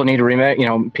that's what people need to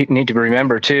remember. People need to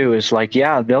remember too, is like,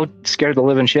 yeah, they'll scare the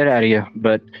living shit out of you,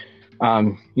 but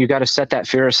you got to set that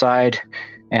fear aside,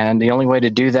 and the only way to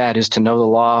do that is to know the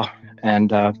law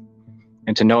and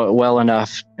to know it well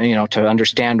enough, to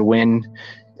understand when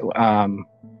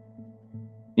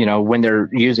they're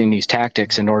using these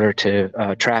tactics in order to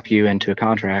trap you into a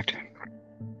contract.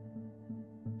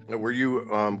 Were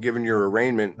you given your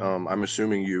arraignment? I'm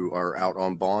assuming you are out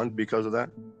on bond because of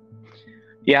that?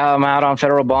 Yeah, I'm out on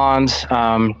federal bonds.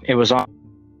 It was on,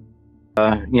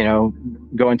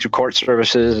 going through court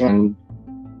services and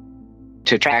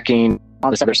to tracking, all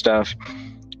this other stuff.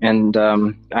 And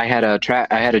I had a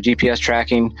GPS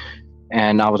tracking,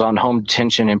 and I was on home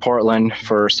detention in Portland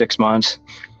for 6 months.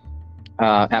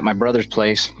 At my brother's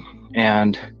place,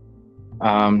 and in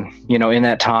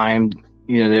that time,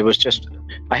 it was just,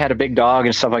 I had a big dog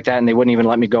and stuff like that, and they wouldn't even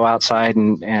let me go outside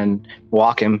and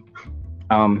walk him.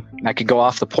 I could go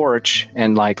off the porch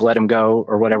and let him go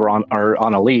or whatever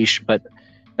on a leash, but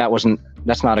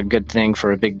that's not a good thing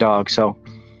for a big dog. So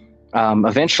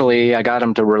eventually, I got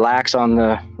him to relax on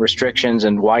the restrictions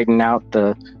and widen out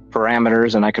the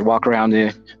parameters, and I could walk around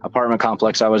the apartment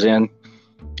complex I was in.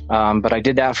 But I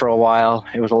did that for a while.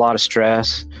 It was a lot of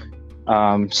stress.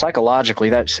 Psychologically,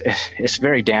 it's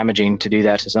very damaging to do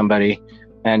that to somebody.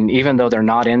 And even though they're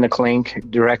not in the clink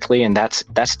directly, and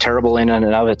that's terrible in and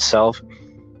of itself,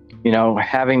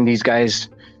 having these guys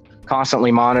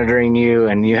constantly monitoring you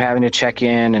and you having to check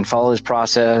in and follow this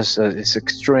process, it's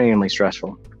extremely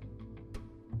stressful.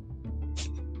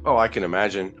 Oh, I can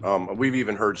imagine. We've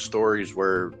even heard stories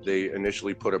where they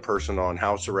initially put a person on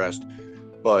house arrest,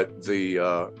 but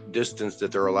the distance that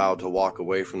they're allowed to walk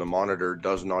away from the monitor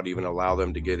does not even allow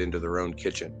them to get into their own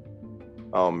kitchen.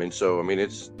 And so,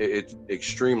 it's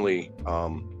extremely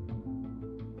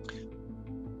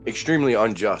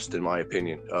unjust, in my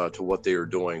opinion, to what they are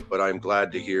doing. But I'm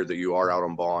glad to hear that you are out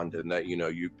on bond, and that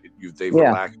they've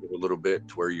relaxed it a little bit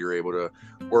to where you're able to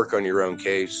work on your own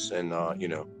case. And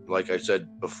like I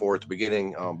said before at the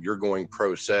beginning, you're going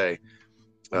pro se.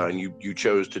 and you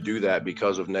chose to do that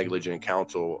because of negligent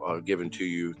counsel given to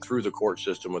you through the court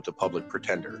system with the public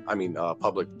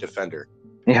defender.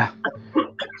 Yeah.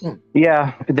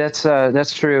 Yeah,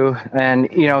 that's true. And,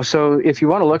 so if you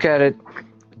want to look at it,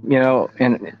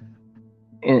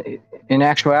 in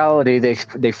actuality,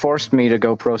 they forced me to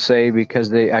go pro se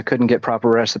because I couldn't get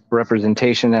proper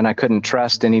representation, and I couldn't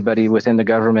trust anybody within the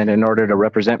government in order to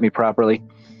represent me properly,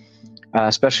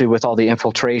 especially with all the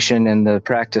infiltration and the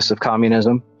practice of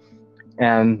communism,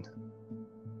 and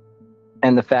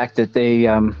the fact that they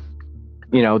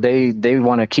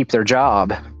want to keep their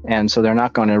job, and so they're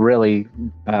not going to really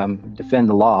defend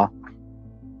the law.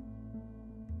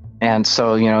 And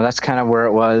so, that's kind of where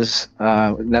it was.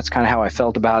 That's kind of how I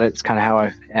felt about it. It's kind of how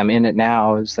I am in it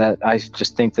now, is that I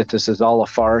just think that this is all a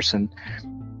farce, and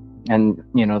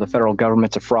the federal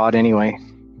government's a fraud anyway.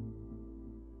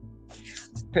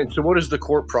 And so what does the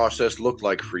court process look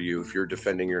like for you if you're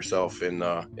defending yourself in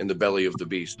the belly of the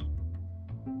beast?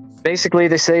 Basically,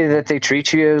 they say that they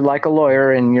treat you like a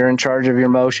lawyer, and you're in charge of your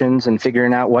motions and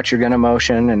figuring out what you're going to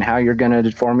motion and how you're going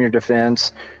to form your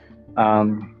defense,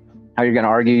 how you're going to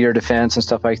argue your defense and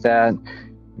stuff like that.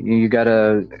 You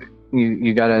gotta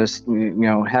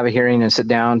have a hearing and sit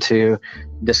down to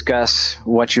discuss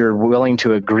what you're willing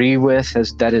to agree with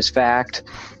that is fact.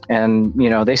 And,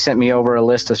 they sent me over a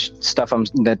list of stuff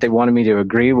that they wanted me to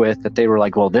agree with, that they were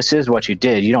like, well, this is what you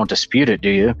did. You don't dispute it, do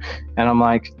you? And I'm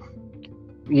like,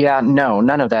 yeah, no,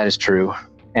 none of that is true.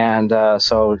 And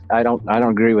so I don't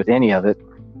agree with any of it,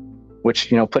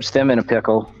 which, puts them in a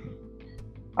pickle.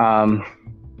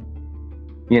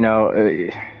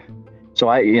 So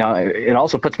it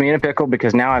also puts me in a pickle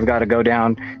because now I've got to go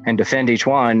down and defend each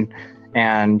one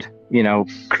and,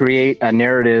 create a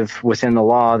narrative within the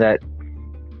law that,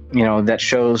 that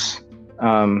shows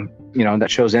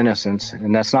innocence.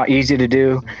 And that's not easy to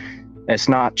do. It's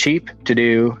not cheap to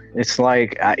do. It's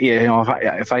like,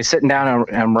 if I sit down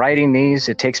and I'm writing these,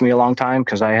 it takes me a long time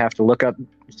because I have to look up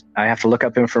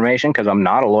information because I'm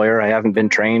not a lawyer. I haven't been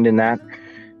trained in that,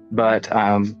 but,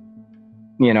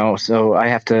 so I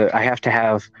have to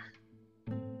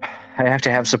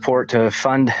have support to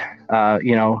fund,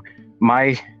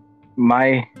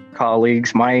 my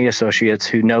colleagues, my associates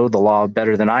who know the law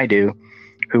better than I do,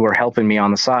 who are helping me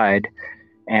on the side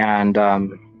and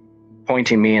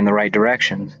pointing me in the right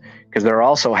direction, because they're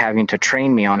also having to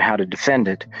train me on how to defend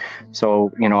it.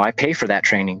 So, I pay for that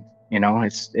training.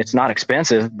 It's not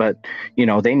expensive, but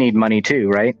they need money too,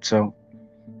 right? So,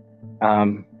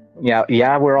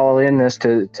 yeah, we're all in this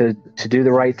to do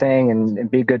the right thing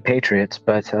and be good patriots,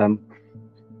 but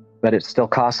it still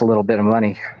costs a little bit of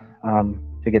money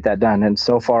to get that done. And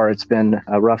so far, it's been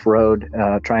a rough road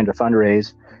trying to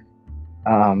fundraise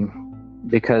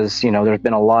because there's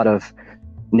been a lot of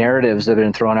narratives that have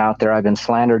been thrown out there. I've been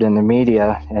slandered in the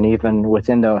media and even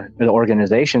within the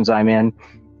organizations I'm in.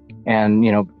 And,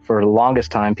 for the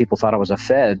longest time, people thought I was a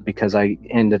Fed because I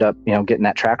ended up, getting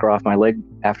that tracker off my leg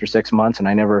after 6 months. And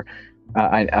I never,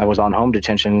 I was on home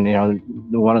detention.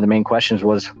 One of the main questions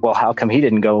was, well, how come he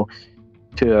didn't go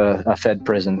to a Fed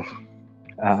prison,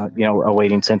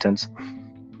 awaiting sentence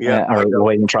or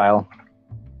awaiting trial?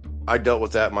 I dealt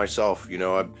with that myself.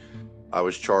 I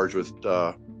was charged with,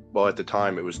 at the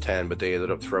time it was 10, but they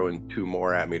ended up throwing 2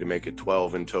 more at me to make it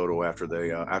 12 in total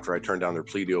after I turned down their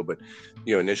plea deal. But,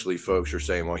 initially folks are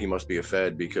saying, well, he must be a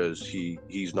Fed because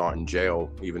he's not in jail,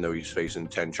 even though he's facing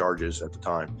 10 charges at the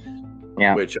time.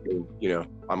 Yeah. Which,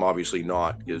 I'm obviously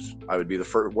not, because I would be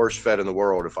the worst Fed in the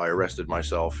world if I arrested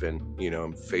myself and,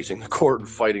 I'm facing the court and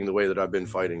fighting the way that I've been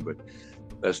fighting. But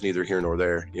that's neither here nor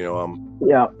there,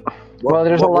 Yeah. Well,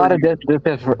 there's a lot of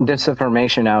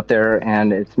disinformation out there,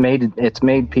 and it's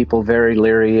made people very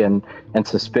leery and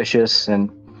suspicious, and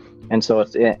so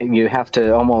you have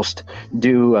to almost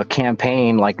do a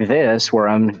campaign like this where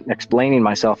I'm explaining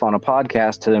myself on a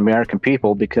podcast to the American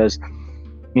people because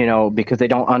they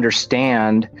don't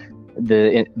understand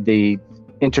the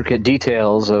intricate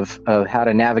details of how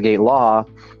to navigate law,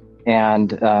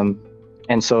 and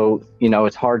so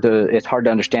it's hard to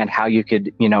understand how you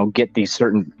could get these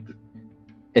certain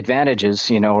advantages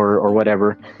or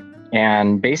whatever.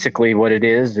 And basically what it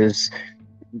is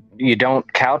you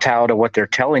don't kowtow to what they're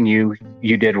telling you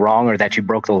did wrong or that you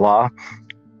broke the law.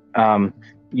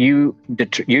 You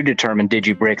determine, did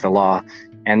you break the law?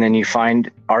 And then you find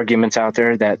arguments out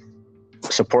there that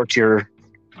support your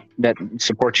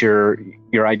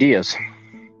ideas.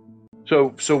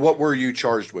 So what were you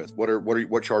charged with?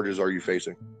 What charges are you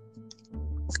facing?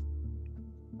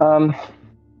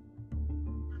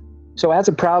 So as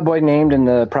a Proud Boy named in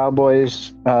the Proud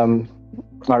Boys, or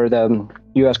the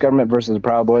U.S. government versus the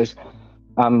Proud Boys,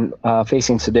 I'm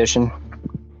facing sedition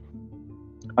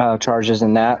charges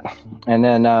in that. And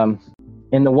then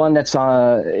in the one that's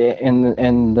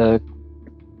in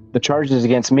the charges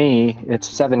against me, it's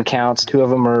 7 counts. 2 of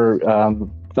them are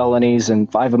felonies,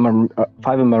 and 5 of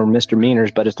them are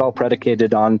misdemeanors. But it's all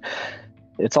predicated on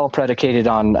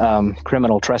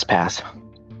criminal trespass.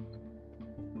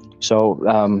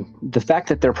 So the fact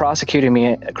that they're prosecuting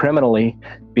me criminally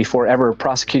before ever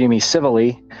prosecuting me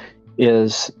civilly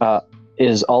is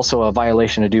also a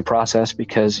violation of due process,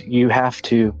 because you have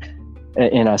to,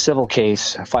 in a civil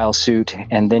case, file suit,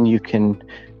 and then you can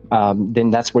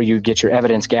then that's where you get your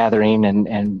evidence gathering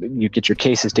and you get your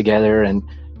cases together and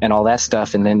all that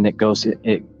stuff, and then it goes,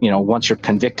 once you're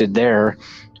convicted there,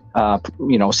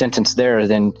 sentenced there,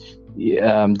 then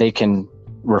they can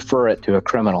refer it to a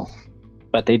criminal.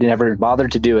 But they never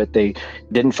bothered to do it. They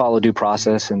didn't follow due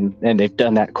process, and they've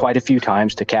done that quite a few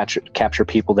times to capture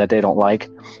people that they don't like,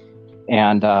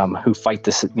 and who fight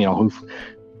this,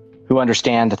 who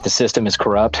understand that the system is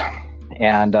corrupt.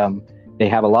 And they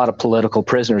have a lot of political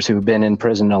prisoners who've been in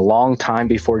prison a long time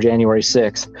before January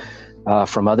 6th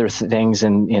from other things,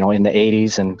 in the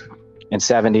 80s and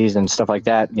 70s and stuff like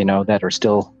that, that are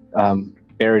still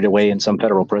buried away in some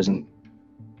federal prison.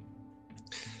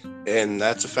 And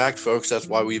that's a fact, folks. That's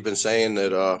why we've been saying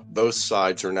that both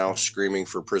sides are now screaming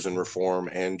for prison reform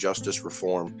and justice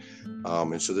reform.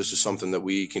 And so this is something that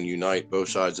we can unite both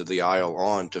sides of the aisle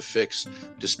on to fix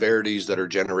disparities that are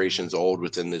generations old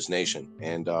within this nation.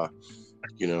 And,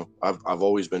 I've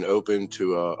always been open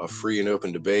to a free and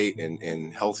open debate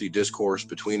and healthy discourse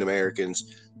between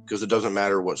Americans, because it doesn't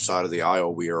matter what side of the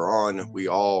aisle we are on. We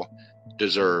all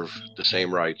deserve the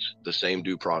same rights, the same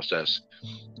due process.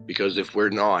 Because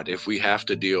if we have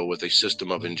to deal with a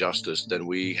system of injustice, then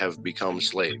we have become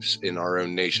slaves in our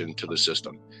own nation to the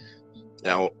system.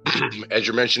 Now, as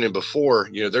you're mentioning before,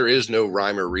 there is no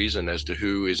rhyme or reason as to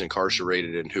who is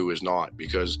incarcerated and who is not,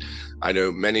 because I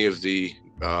know many of the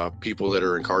people that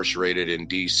are incarcerated in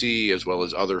D.C. as well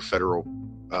as other federal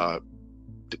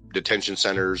detention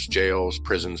centers, jails,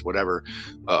 prisons, whatever,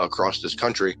 across this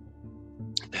country,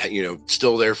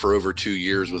 still there for over 2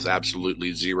 years with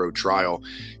absolutely zero trial.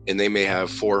 And they may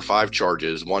have 4 or 5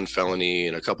 charges, 1 felony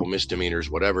and a couple misdemeanors,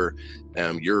 whatever.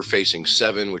 You're facing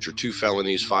 7, which are 2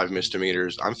 felonies, 5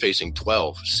 misdemeanors. I'm facing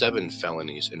 12, 7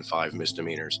 felonies and 5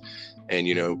 misdemeanors. And,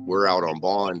 we're out on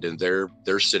bond, and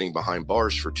they're sitting behind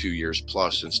bars for 2 years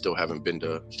plus and still haven't been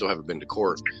to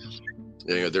court.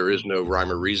 There is no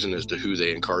rhyme or reason as to who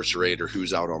they incarcerate or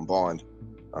who's out on bond.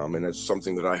 And it's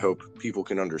something that I hope people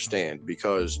can understand,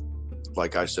 because,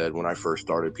 like I said, when I first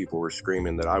started, people were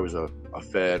screaming that I was a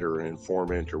Fed or an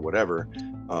informant or whatever,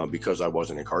 because I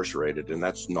wasn't incarcerated. And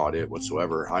that's not it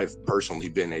whatsoever. I've personally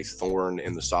been a thorn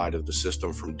in the side of the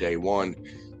system from day one,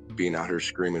 being out here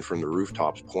screaming from the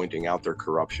rooftops, pointing out their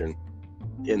corruption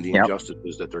and the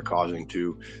injustices that they're causing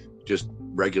to just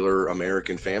regular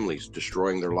American families,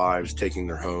 destroying their lives, taking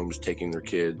their homes, taking their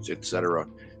kids, etc.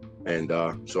 And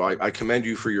so I commend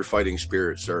you for your fighting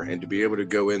spirit, sir, and to be able to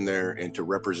go in there and to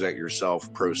represent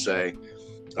yourself pro se.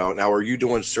 Now, are you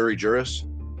doing Suri Juris?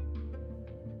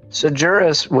 So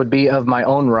Juris would be of my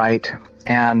own right,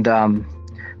 and I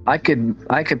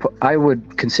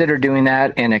would consider doing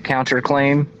that in a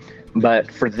counterclaim,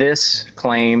 but for this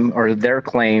claim or their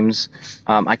claims,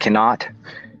 I cannot.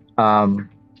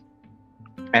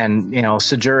 And,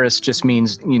 sejuris just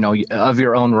means, of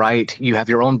your own right. You have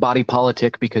your own body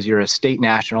politic because you're a state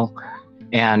national,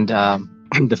 and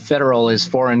the federal is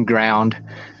foreign ground.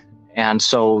 And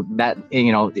so that,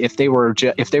 if they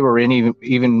were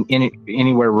even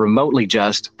anywhere remotely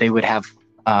just, they would have,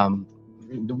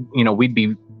 we'd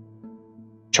be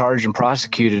charged and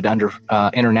prosecuted under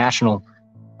international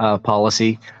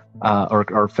policy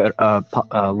or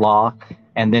law.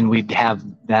 And then we'd have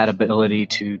that ability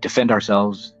to defend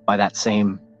ourselves by that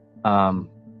same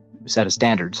set of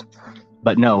standards.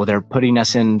 But no, they're putting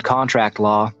us in contract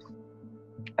law,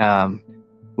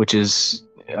 which is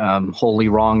wholly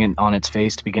wrong on its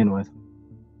face to begin with.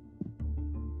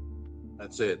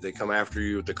 That's it. They come after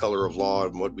you with the color of law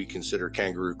and what we consider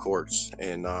kangaroo courts.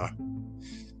 And I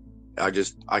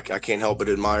can't help but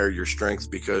admire your strength,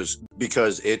 because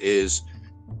it is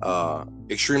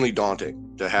extremely daunting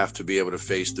to have to be able to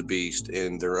face the beast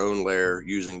in their own lair,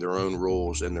 using their own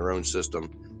rules and their own system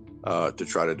to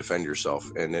try to defend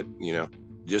yourself. And it,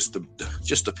 just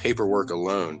the paperwork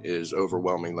alone is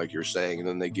overwhelming, like you're saying. And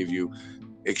then they give you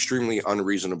extremely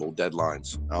unreasonable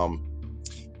deadlines.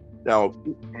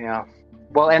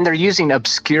 Well, and they're using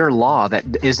obscure law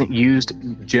that isn't used,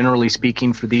 generally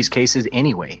speaking, for these cases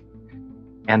anyway.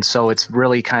 And so it's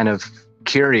really kind of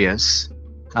curious.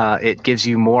 It gives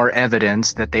you more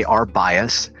evidence that they are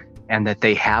biased and that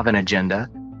they have an agenda,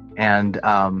 and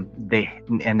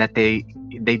that they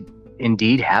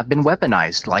indeed have been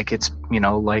weaponized, like it's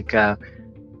the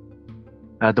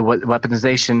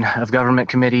Weaponization of Government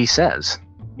Committee says.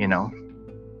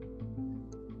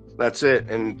 That's it,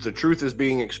 and the truth is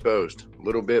being exposed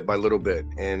little bit by little bit,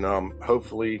 and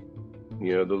hopefully,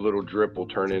 the little drip will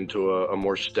turn into a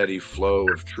more steady flow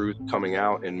of truth coming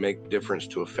out and make difference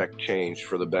to affect change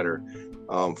for the better,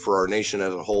 for our nation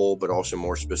as a whole, but also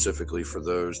more specifically for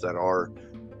those that are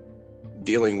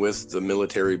dealing with the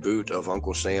military boot of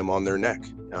Uncle Sam on their neck.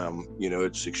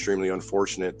 It's extremely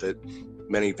unfortunate that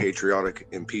many patriotic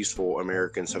and peaceful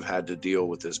Americans have had to deal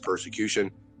with this persecution.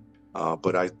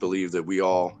 But I believe that we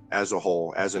all, as a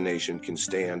whole, as a nation, can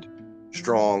stand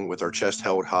strong with our chest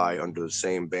held high under the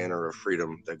same banner of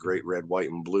freedom, that great red, white,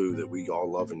 and blue that we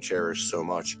all love and cherish so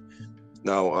much.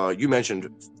 Now, you mentioned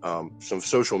some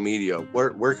social media.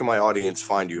 Where can my audience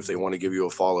find you if they want to give you a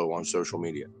follow on social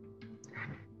media?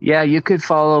 Yeah, you could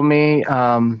follow me.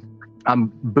 I'm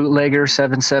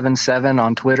Bootlegger777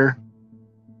 on Twitter.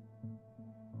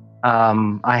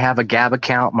 I have a Gab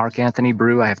account, Marc Anthony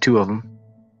Brew. I have two of them.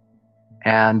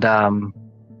 And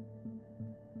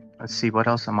let's see, what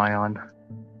else am I on?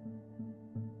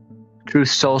 Truth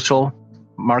Social,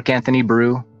 Marc Anthony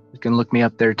Brew. You can look me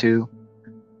up there too.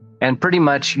 And pretty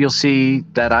much you'll see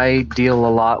that I deal a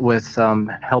lot with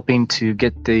helping to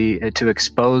get to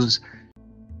expose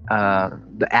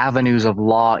the avenues of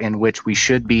law in which we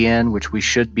should be in, which we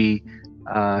should be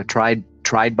tried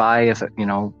by, if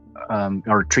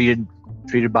or treated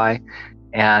by,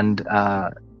 and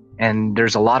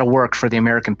there's a lot of work for the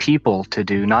American people to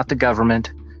do, not the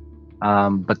government,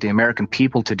 but the American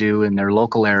people to do in their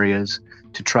local areas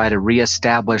to try to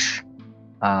reestablish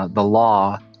the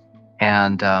law,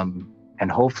 and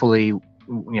hopefully,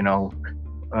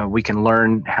 we can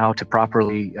learn how to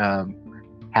properly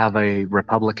have a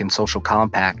Republican social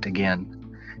compact again,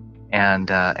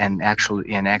 and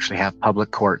actually have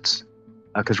public courts,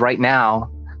 because right now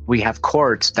we have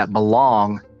courts that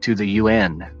belong to the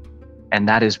UN. And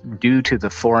that is due to the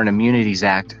Foreign Immunities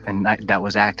Act, and that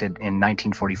was acted in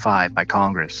 1945 by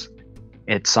Congress.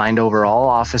 It signed over all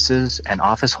offices and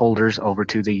office holders over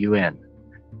to the UN.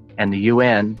 And the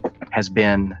UN has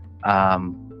been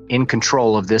in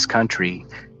control of this country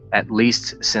at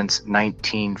least since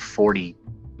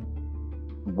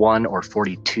 1941 or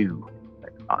 42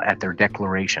 at their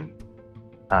declaration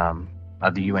of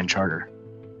the UN Charter.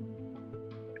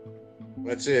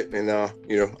 That's it. And, I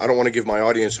don't want to give my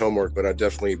audience homework, but I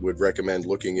definitely would recommend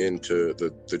looking into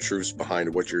the truths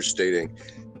behind what you're stating.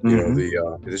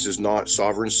 This is not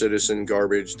sovereign citizen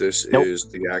garbage. This is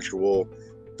the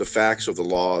facts of the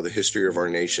law, the history of our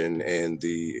nation, and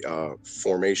the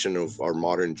formation of our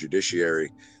modern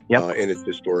judiciary, and its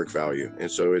historic value. And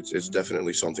so it's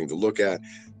definitely something to look at.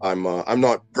 I'm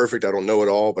not perfect. I don't know it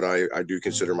all, but I do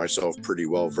consider myself pretty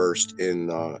well versed in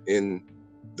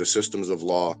the systems of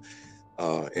law.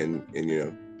 And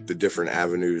the different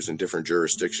avenues and different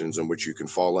jurisdictions in which you can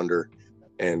fall under.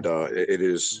 And it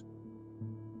is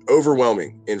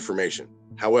overwhelming information.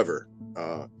 However,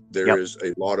 there is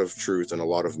a lot of truth and a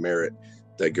lot of merit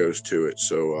that goes to it.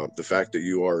 So the fact that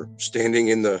you are standing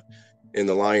in the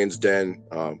lion's den,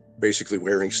 basically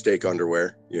wearing steak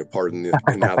underwear, pardon the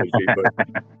analogy, but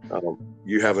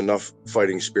you have enough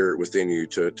fighting spirit within you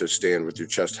to stand with your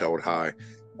chest held high.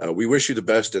 We wish you the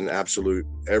best in absolute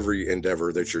every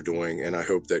endeavor that you're doing, and I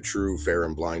hope that true, fair,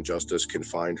 and blind justice can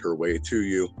find her way to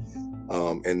you,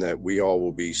 and that we all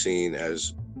will be seen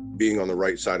as being on the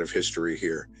right side of history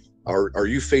here. Are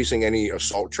you facing any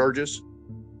assault charges?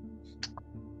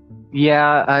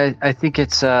 Yeah, I think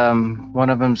it's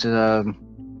one of them's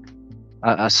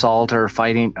assault or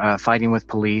fighting with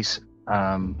police,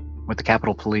 with the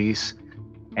Capitol Police,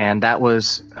 and that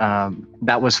was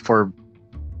for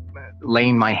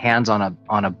laying my hands on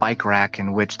a bike rack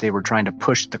in which they were trying to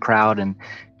push the crowd, and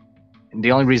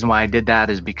the only reason why I did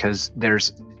that is because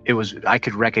I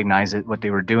could recognize it. What they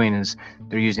were doing is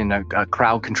they're using a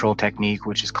crowd control technique,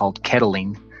 which is called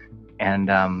kettling, and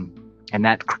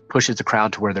that pushes the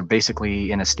crowd to where they're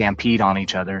basically in a stampede on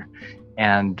each other,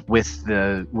 and with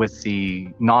the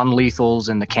non-lethals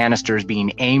and the canisters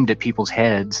being aimed at people's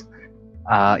heads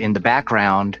in the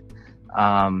background.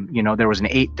 There was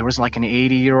like an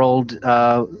 80-year-old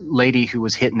lady who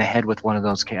was hit in the head with one of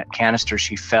those canisters.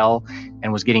 She fell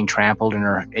and was getting trampled, and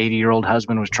her 80-year-old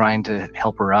husband was trying to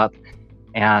help her up.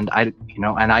 And I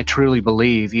truly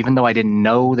believe, even though I didn't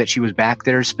know that she was back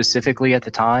there specifically at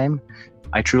the time,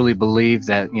 I truly believe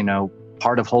that,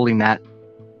 part of holding that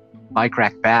bike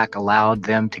rack back allowed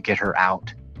them to get her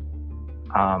out.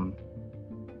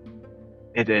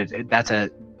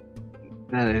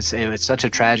 It's such a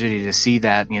tragedy to see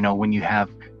that, when you have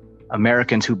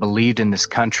Americans who believed in this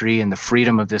country and the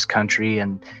freedom of this country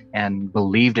and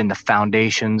believed in the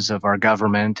foundations of our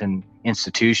government and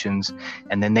institutions,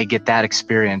 and then they get that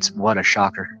experience. What a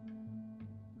shocker.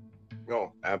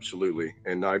 No, absolutely.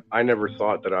 And I never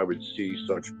thought that I would see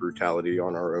such brutality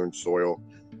on our own soil.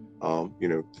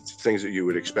 Things that you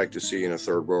would expect to see in a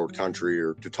third world country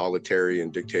or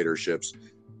totalitarian dictatorships.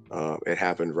 It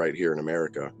happened right here in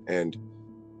America. And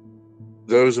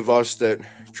those of us that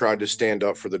tried to stand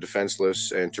up for the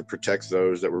defenseless and to protect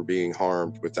those that were being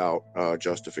harmed without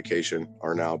justification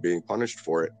are now being punished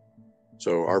for it.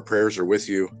 So our prayers are with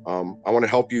you. I want to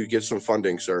help you get some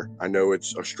funding, sir. I know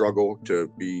it's a struggle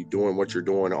to be doing what you're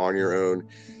doing on your own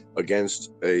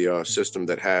against a system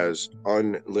that has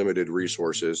unlimited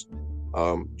resources.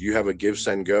 Do you have a Give,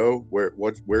 Send, Go? Where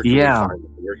can we find it?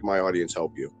 Where can my audience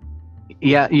help you?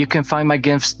 Yeah, you can find my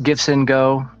Give, Send,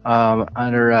 Go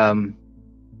under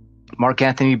Marc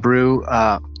Anthony Brew.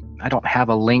 I don't have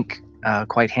a link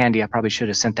quite handy. I probably should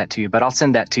have sent that to you, but I'll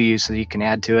send that to you so you can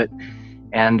add to it.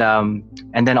 And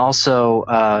then also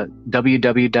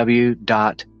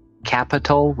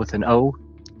www.capital with an O,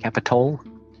 Capital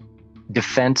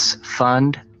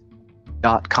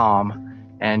defensefund.com,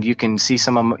 and you can see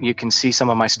some of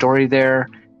my story there.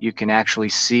 You can actually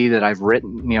see that I've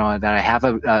written, that I have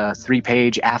a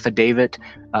 3-page affidavit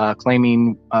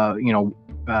claiming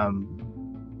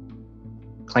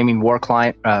war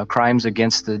crimes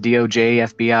against the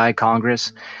DOJ, FBI,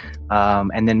 Congress.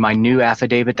 And then my new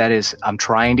affidavit, that is, I'm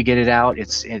trying to get it out.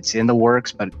 It's in the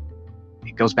works, but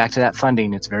it goes back to that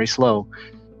funding. It's very slow.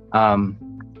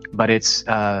 But it's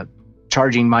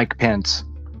charging Mike Pence.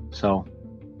 So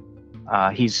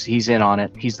he's in on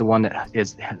it. He's the one that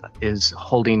is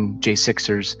holding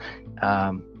J6ers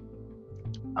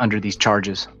under these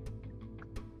charges,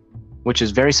 which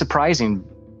is very surprising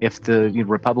if the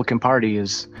Republican Party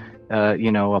is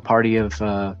a party of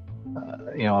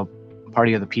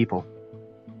party of the people.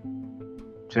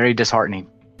 It's very disheartening.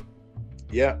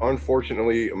 Yeah,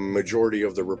 unfortunately, a majority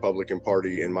of the Republican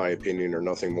Party, in my opinion, are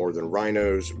nothing more than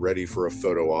rhinos ready for a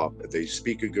photo op. They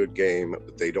speak a good game,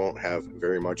 but they don't have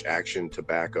very much action to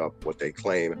back up what they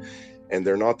claim. And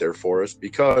they're not there for us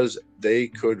because they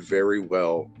could very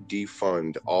well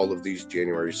defund all of these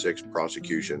January 6th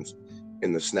prosecutions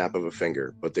in the snap of a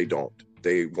finger, but they don't.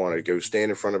 They want to go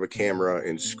stand in front of a camera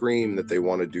and scream that they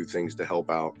want to do things to help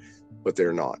out, but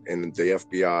they're not. And the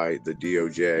FBI, the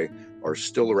DOJ are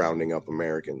still rounding up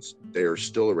Americans. They are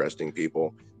still arresting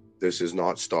people. This is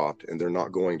not stopped, and they're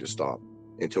not going to stop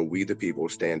until we, the people,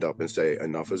 stand up and say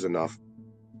enough is enough.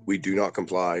 We do not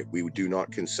comply. We do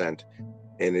not consent.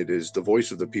 And it is the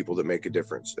voice of the people that make a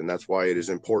difference. And that's why it is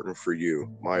important for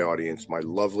you, my audience, my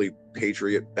lovely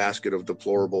patriot basket of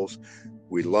deplorables.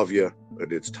 We love you,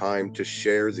 but it's time to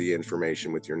share the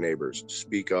information with your neighbors.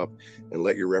 Speak up and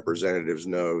let your representatives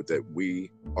know that we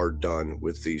are done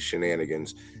with these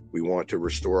shenanigans. We want to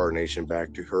restore our nation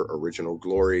back to her original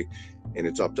glory, and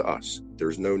it's up to us.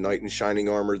 There's no knight in shining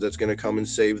armor that's going to come and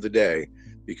save the day,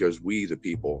 because we, the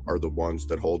people, are the ones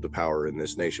that hold the power in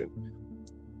this nation.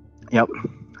 Yep.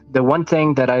 The one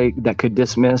thing that could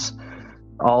dismiss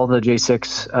all the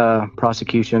J6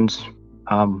 prosecutions,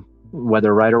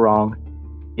 whether right or wrong,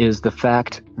 is the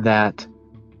fact that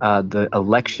the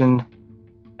election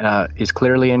is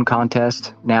clearly in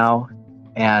contest now,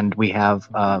 and we have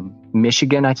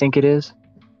Michigan, I think it is,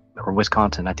 or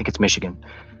Wisconsin, I think it's Michigan,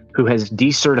 who has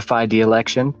decertified the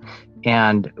election,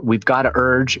 and we've got to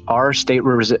urge our state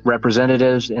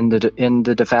representatives in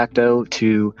the de facto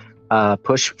to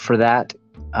push for that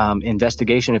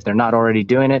investigation if they're not already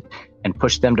doing it, and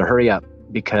push them to hurry up,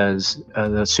 because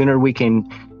the sooner we can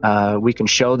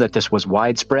show that this was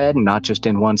widespread and not just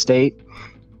in one state,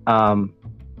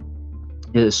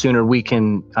 the sooner we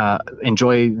can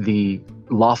enjoy the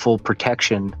lawful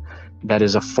protection that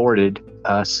is afforded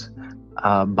us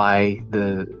by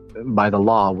the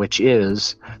law, which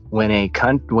is when a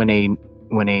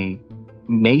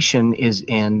nation is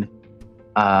in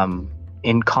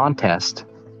contest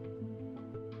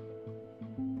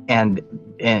and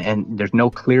there's no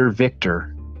clear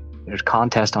victor, there's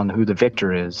contest on who the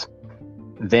victor is,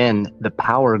 then the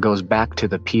power goes back to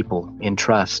the people in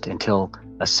trust until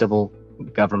a civil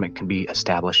government can be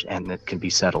established and that can be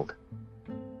settled.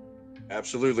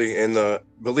 Absolutely. And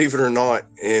believe it or not,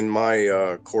 in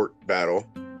my court battle,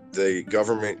 the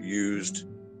government used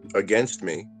against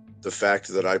me the fact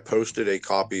that I posted a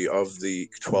copy of the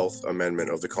 12th Amendment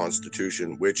of the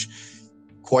Constitution, which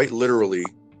quite literally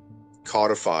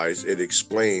codifies, it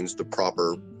explains the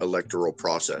proper electoral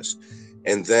process.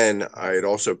 And then I had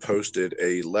also posted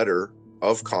a letter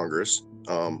of Congress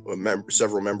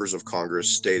several members of Congress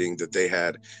stating that they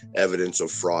had evidence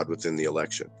of fraud within the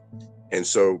election. And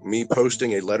so me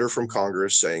posting a letter from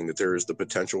Congress saying that there is the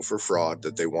potential for fraud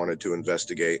that they wanted to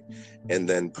investigate, and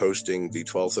then posting the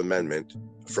 12th Amendment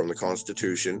from the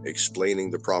Constitution explaining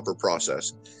the proper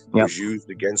process was used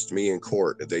against me in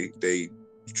court. They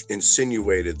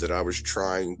insinuated that I was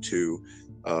trying to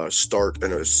start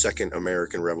a second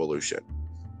American Revolution.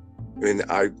 And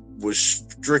I was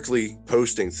strictly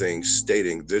posting things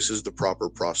stating this is the proper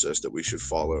process that we should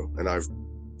follow. And I've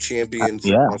championed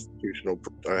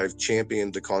I've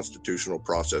championed the constitutional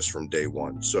process from day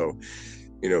one. So,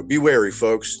 be wary,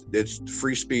 folks. It's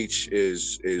free speech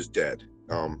is dead.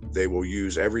 They will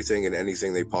use everything and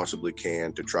anything they possibly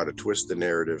can to try to twist the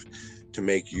narrative to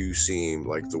make you seem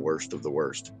like the worst of the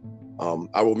worst.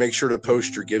 I will make sure to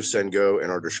post your Give, Send, Go in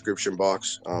our description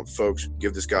box. Folks,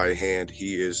 give this guy a hand.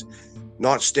 He is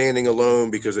not standing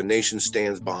alone because a nation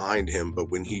stands behind him,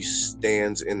 but when he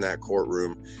stands in that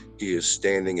courtroom, he is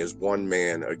standing as one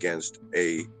man against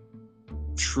a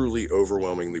truly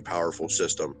overwhelmingly powerful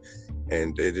system.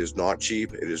 And it is not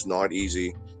cheap. It is not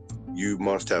easy. You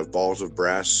must have balls of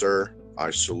brass, sir.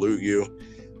 I salute you.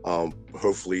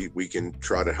 Hopefully we can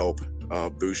try to help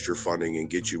boost your funding and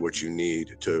get you what you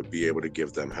need to be able to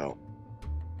give them help.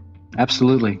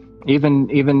 Absolutely. Even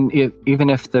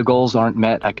if the goals aren't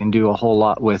met, I can do a whole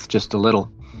lot with just a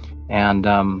little. And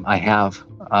I have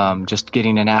just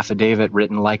getting an affidavit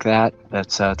written like that.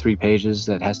 That's 3 pages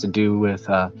that has to do with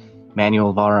manual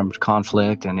of armed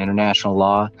conflict and international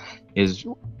law is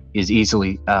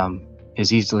easily several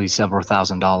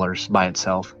 $1,000s by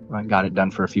itself. I got it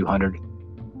done for a few hundred.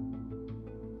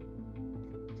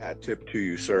 Hat tip to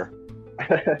you, sir.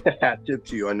 Hat tip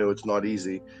to you. I know it's not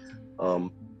easy.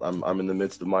 I'm in the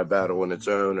midst of my battle on its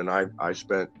own, and I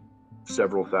spent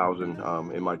several thousand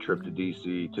in my trip to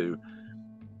DC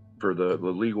for the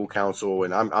legal counsel,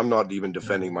 and I'm not even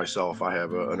defending myself. I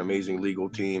have an amazing legal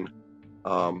team,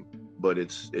 but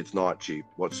it's not cheap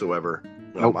whatsoever.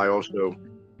 Nope.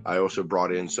 I also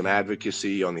brought in some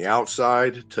advocacy on the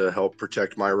outside to help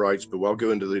protect my rights, but we'll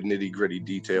go into the nitty-gritty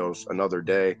details another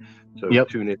day. So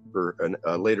tune in for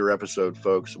a later episode,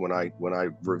 folks, when I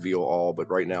reveal all. But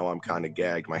right now I'm kind of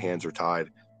gagged. My hands are tied.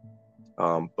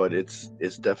 But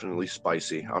it's definitely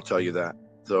spicy. I'll tell you that.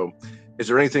 So is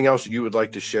there anything else you would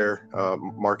like to share,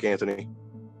 Mark Anthony?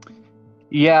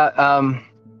 Yeah.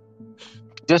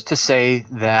 Just to say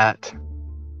that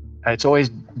it's always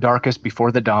darkest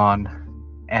before the dawn,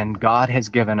 and God has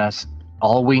given us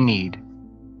all we need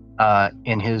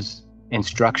in his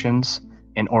instructions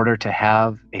in order to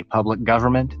have a public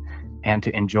government and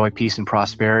to enjoy peace and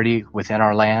prosperity within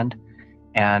our land.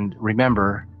 And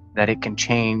remember that it can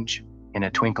change in a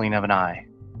twinkling of an eye.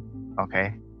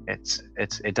 Okay?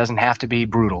 It doesn't have to be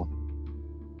brutal.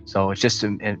 So it's just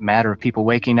a matter of people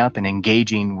waking up and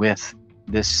engaging with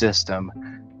this system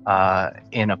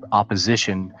in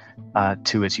opposition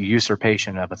to its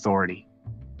usurpation of authority.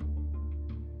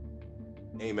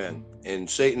 Amen. And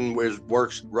Satan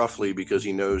works roughly because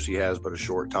he knows he has but a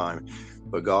short time,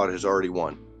 but God has already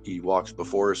won. He walks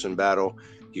before us in battle.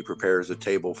 He prepares a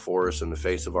table for us in the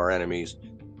face of our enemies.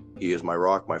 He is my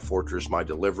rock, my fortress, my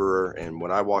deliverer. And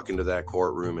when I walk into that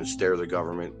courtroom and stare the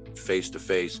government face to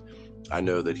face, I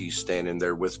know that he's standing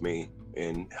there with me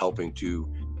and helping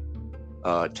to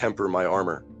temper my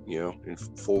armor, and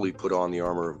fully put on the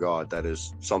armor of God. That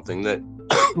is something that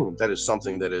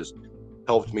has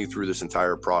helped me through this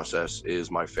entire process, is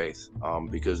my faith,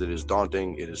 because it is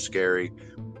daunting, it is scary,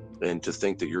 and to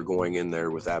think that you're going in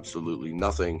there with absolutely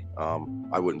nothing,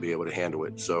 I wouldn't be able to handle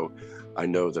it. So I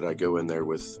know that I go in there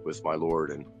with my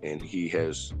Lord, and he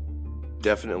has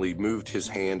definitely moved his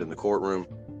hand in the courtroom,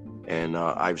 and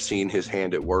I've seen his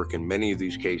hand at work in many of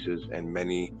these cases, and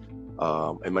many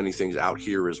things out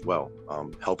here as well,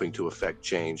 helping to affect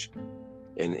change.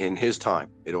 In his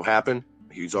time, it'll happen.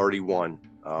 He's already won.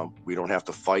 We don't have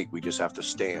to fight. We just have to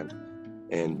stand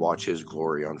and watch his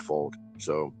glory unfold.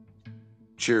 So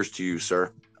cheers to you,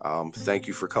 sir. Thank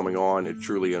you for coming on. It's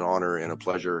truly an honor and a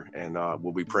pleasure. And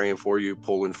we'll be praying for you,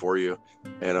 pulling for you.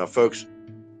 And folks,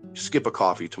 skip a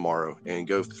coffee tomorrow and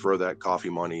go throw that coffee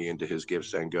money into his Give,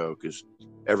 Send, Go, because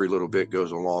every little bit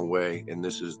goes a long way. And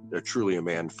this is truly a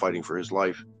man fighting for his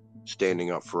life,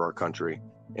 standing up for our country,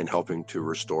 and helping to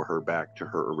restore her back to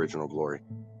her original glory.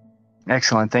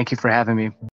 Excellent. Thank you for having me.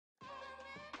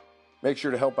 Make sure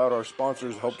to help out our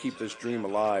sponsors, help keep this dream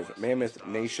alive.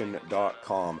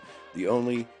 MammothNation.com, the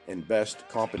only and best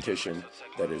competition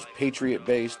that is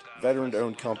patriot-based,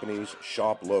 veteran-owned companies,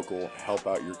 shop local, help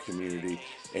out your community,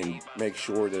 and make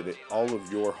sure that all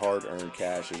of your hard-earned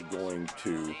cash is going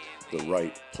to the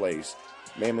right place.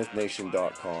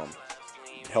 MammothNation.com.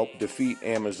 Help defeat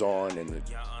Amazon and the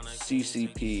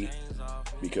CCP,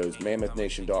 because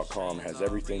MammothNation.com has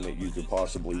everything that you could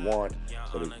possibly want,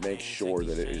 but it makes sure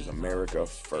that it is America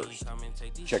first.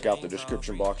 Check out the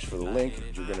description box for the link.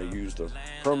 You're going to use the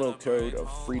promo code of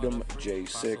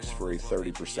FreedomJ6 for a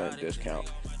 30%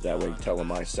 discount. That way, tell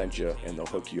them I sent you, and they'll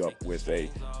hook you up with a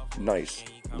nice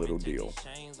little deal.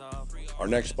 Our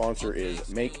next sponsor is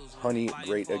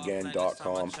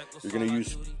MakeHoneyGreatAgain.com. You're going to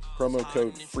use promo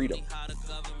code FREEDOM.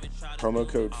 Promo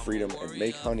code FREEDOM at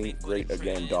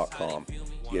MakeHoneyGreatAgain.com.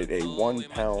 Get a 1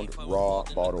 pound raw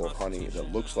bottle of honey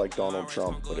that looks like Donald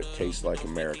Trump, but it tastes like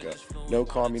America. No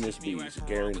communist bees,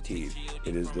 guaranteed.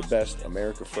 It is the best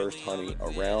America First honey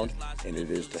around, and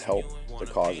it is to help the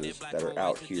causes that are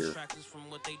out here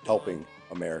helping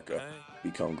America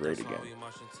become great again.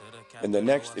 And the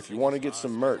next, if you want to get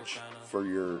some merch for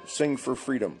your Sing for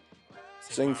Freedom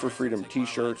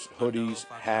t-shirts, hoodies,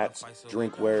 hats,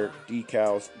 drinkware,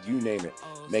 decals, you name it.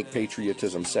 Make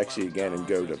patriotism sexy again and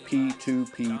go to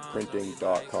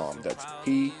p2pprinting.com. That's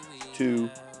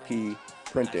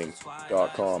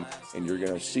p2pprinting.com, and you're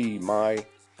going to see my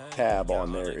tab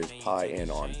on there is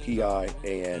Pianon,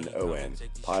 Pianon.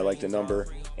 Pi like the number,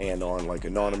 Anon like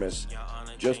anonymous.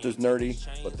 Just as nerdy,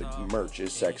 but the merch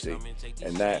is sexy.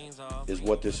 And that is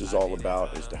what this is all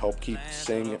about, is to help keep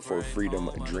Sing for Freedom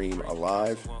dream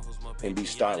alive and be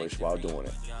stylish while doing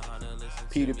it.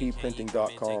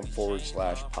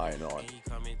 p2pprinting.com/Pianon.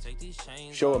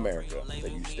 Show America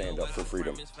that you stand up for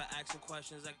freedom.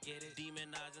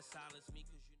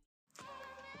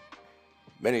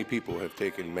 Many people have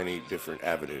taken many different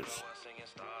avenues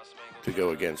to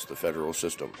go against the federal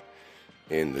system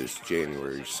in this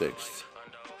January 6th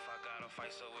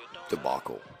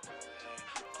debacle.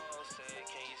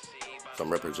 Some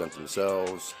represent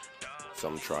themselves,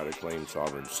 some try to claim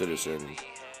sovereign citizen,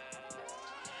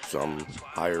 some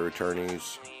hire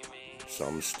attorneys,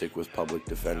 some stick with public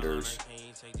defenders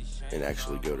and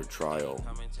actually go to trial.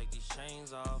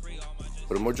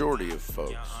 But a majority of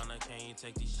folks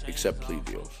accept plea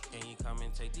deals.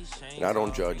 And I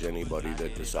don't judge anybody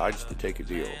that decides to take a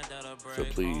deal, so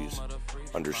please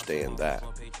understand that.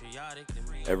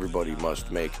 Everybody must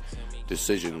make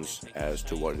decisions as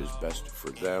to what is best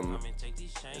for them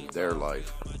and their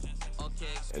life,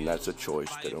 and that's a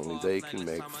choice that only they can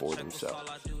make for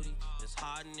themselves.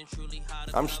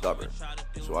 I'm stubborn,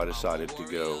 so I decided to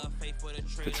go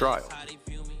to trial.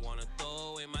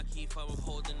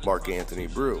 Marc Anthony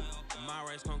Brew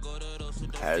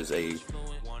has a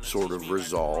sort of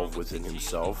resolve within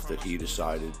himself that he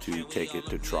decided to take it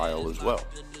to trial as well.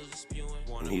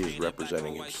 And he is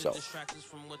representing himself,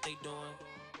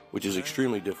 which is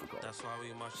extremely difficult.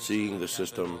 Seeing the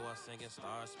system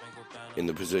in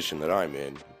the position that I'm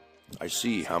in, I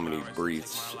see how many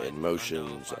breaths and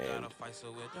motions and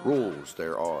rules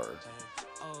there are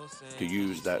to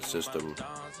use that system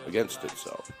against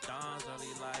itself.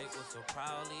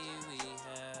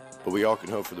 But we all can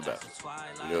hope for the best.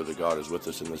 We know that God is with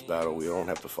us in this battle. We don't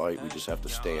have to fight. We just have to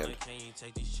stand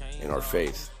in our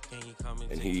faith,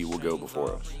 and He will go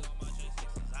before us.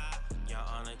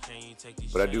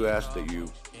 But I do ask that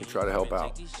you try to help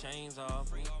out.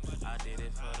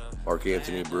 Marc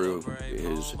Anthony Brew,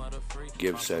 his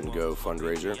Give, Send, Go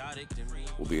fundraiser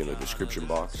will be in the description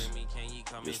box,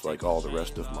 just like all the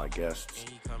rest of my guests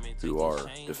who are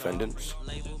defendants.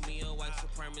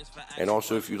 And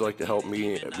also, if you'd like to help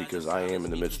me, because I am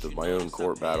in the midst of my own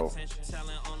court battle,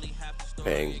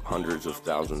 paying hundreds of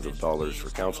thousands of dollars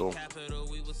for counsel,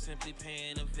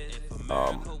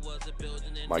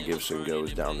 my Give, Send, Go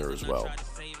is down there as well,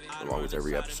 along with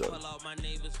every episode.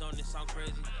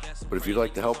 But if you'd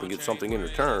like to help and get something in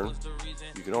return,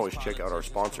 you can always check out our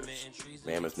sponsors,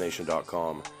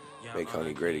 MammothNation.com,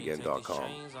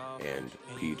 MakeHoneyGreatAgain.com, and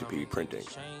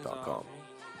p2pprinting.com.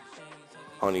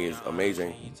 Honey is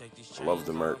amazing. I love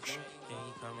the merch.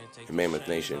 And Mammoth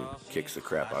Nation kicks the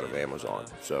crap out of Amazon.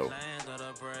 So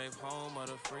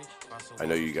I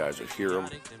know you guys will hear them,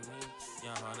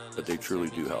 but they truly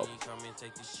do help.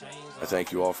 I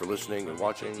thank you all for listening and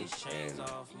watching and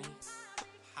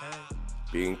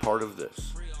being part of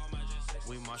this.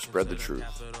 Spread the truth.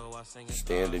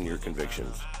 Stand in your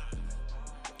convictions.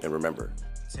 And remember,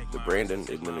 the Brandon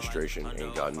administration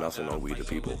ain't got nothing on we the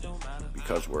people,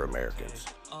 because we're Americans,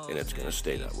 and it's going to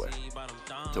stay that way.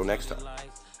 Until next time.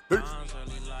 Peace.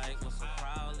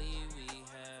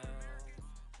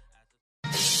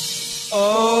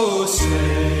 Oh,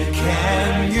 say,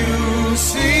 can you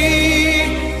see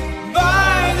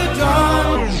by the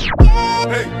dawn's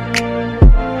Hey!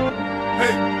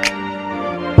 Hey!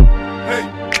 Hey!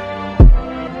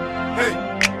 Hey!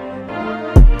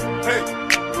 Hey!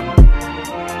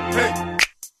 Hey.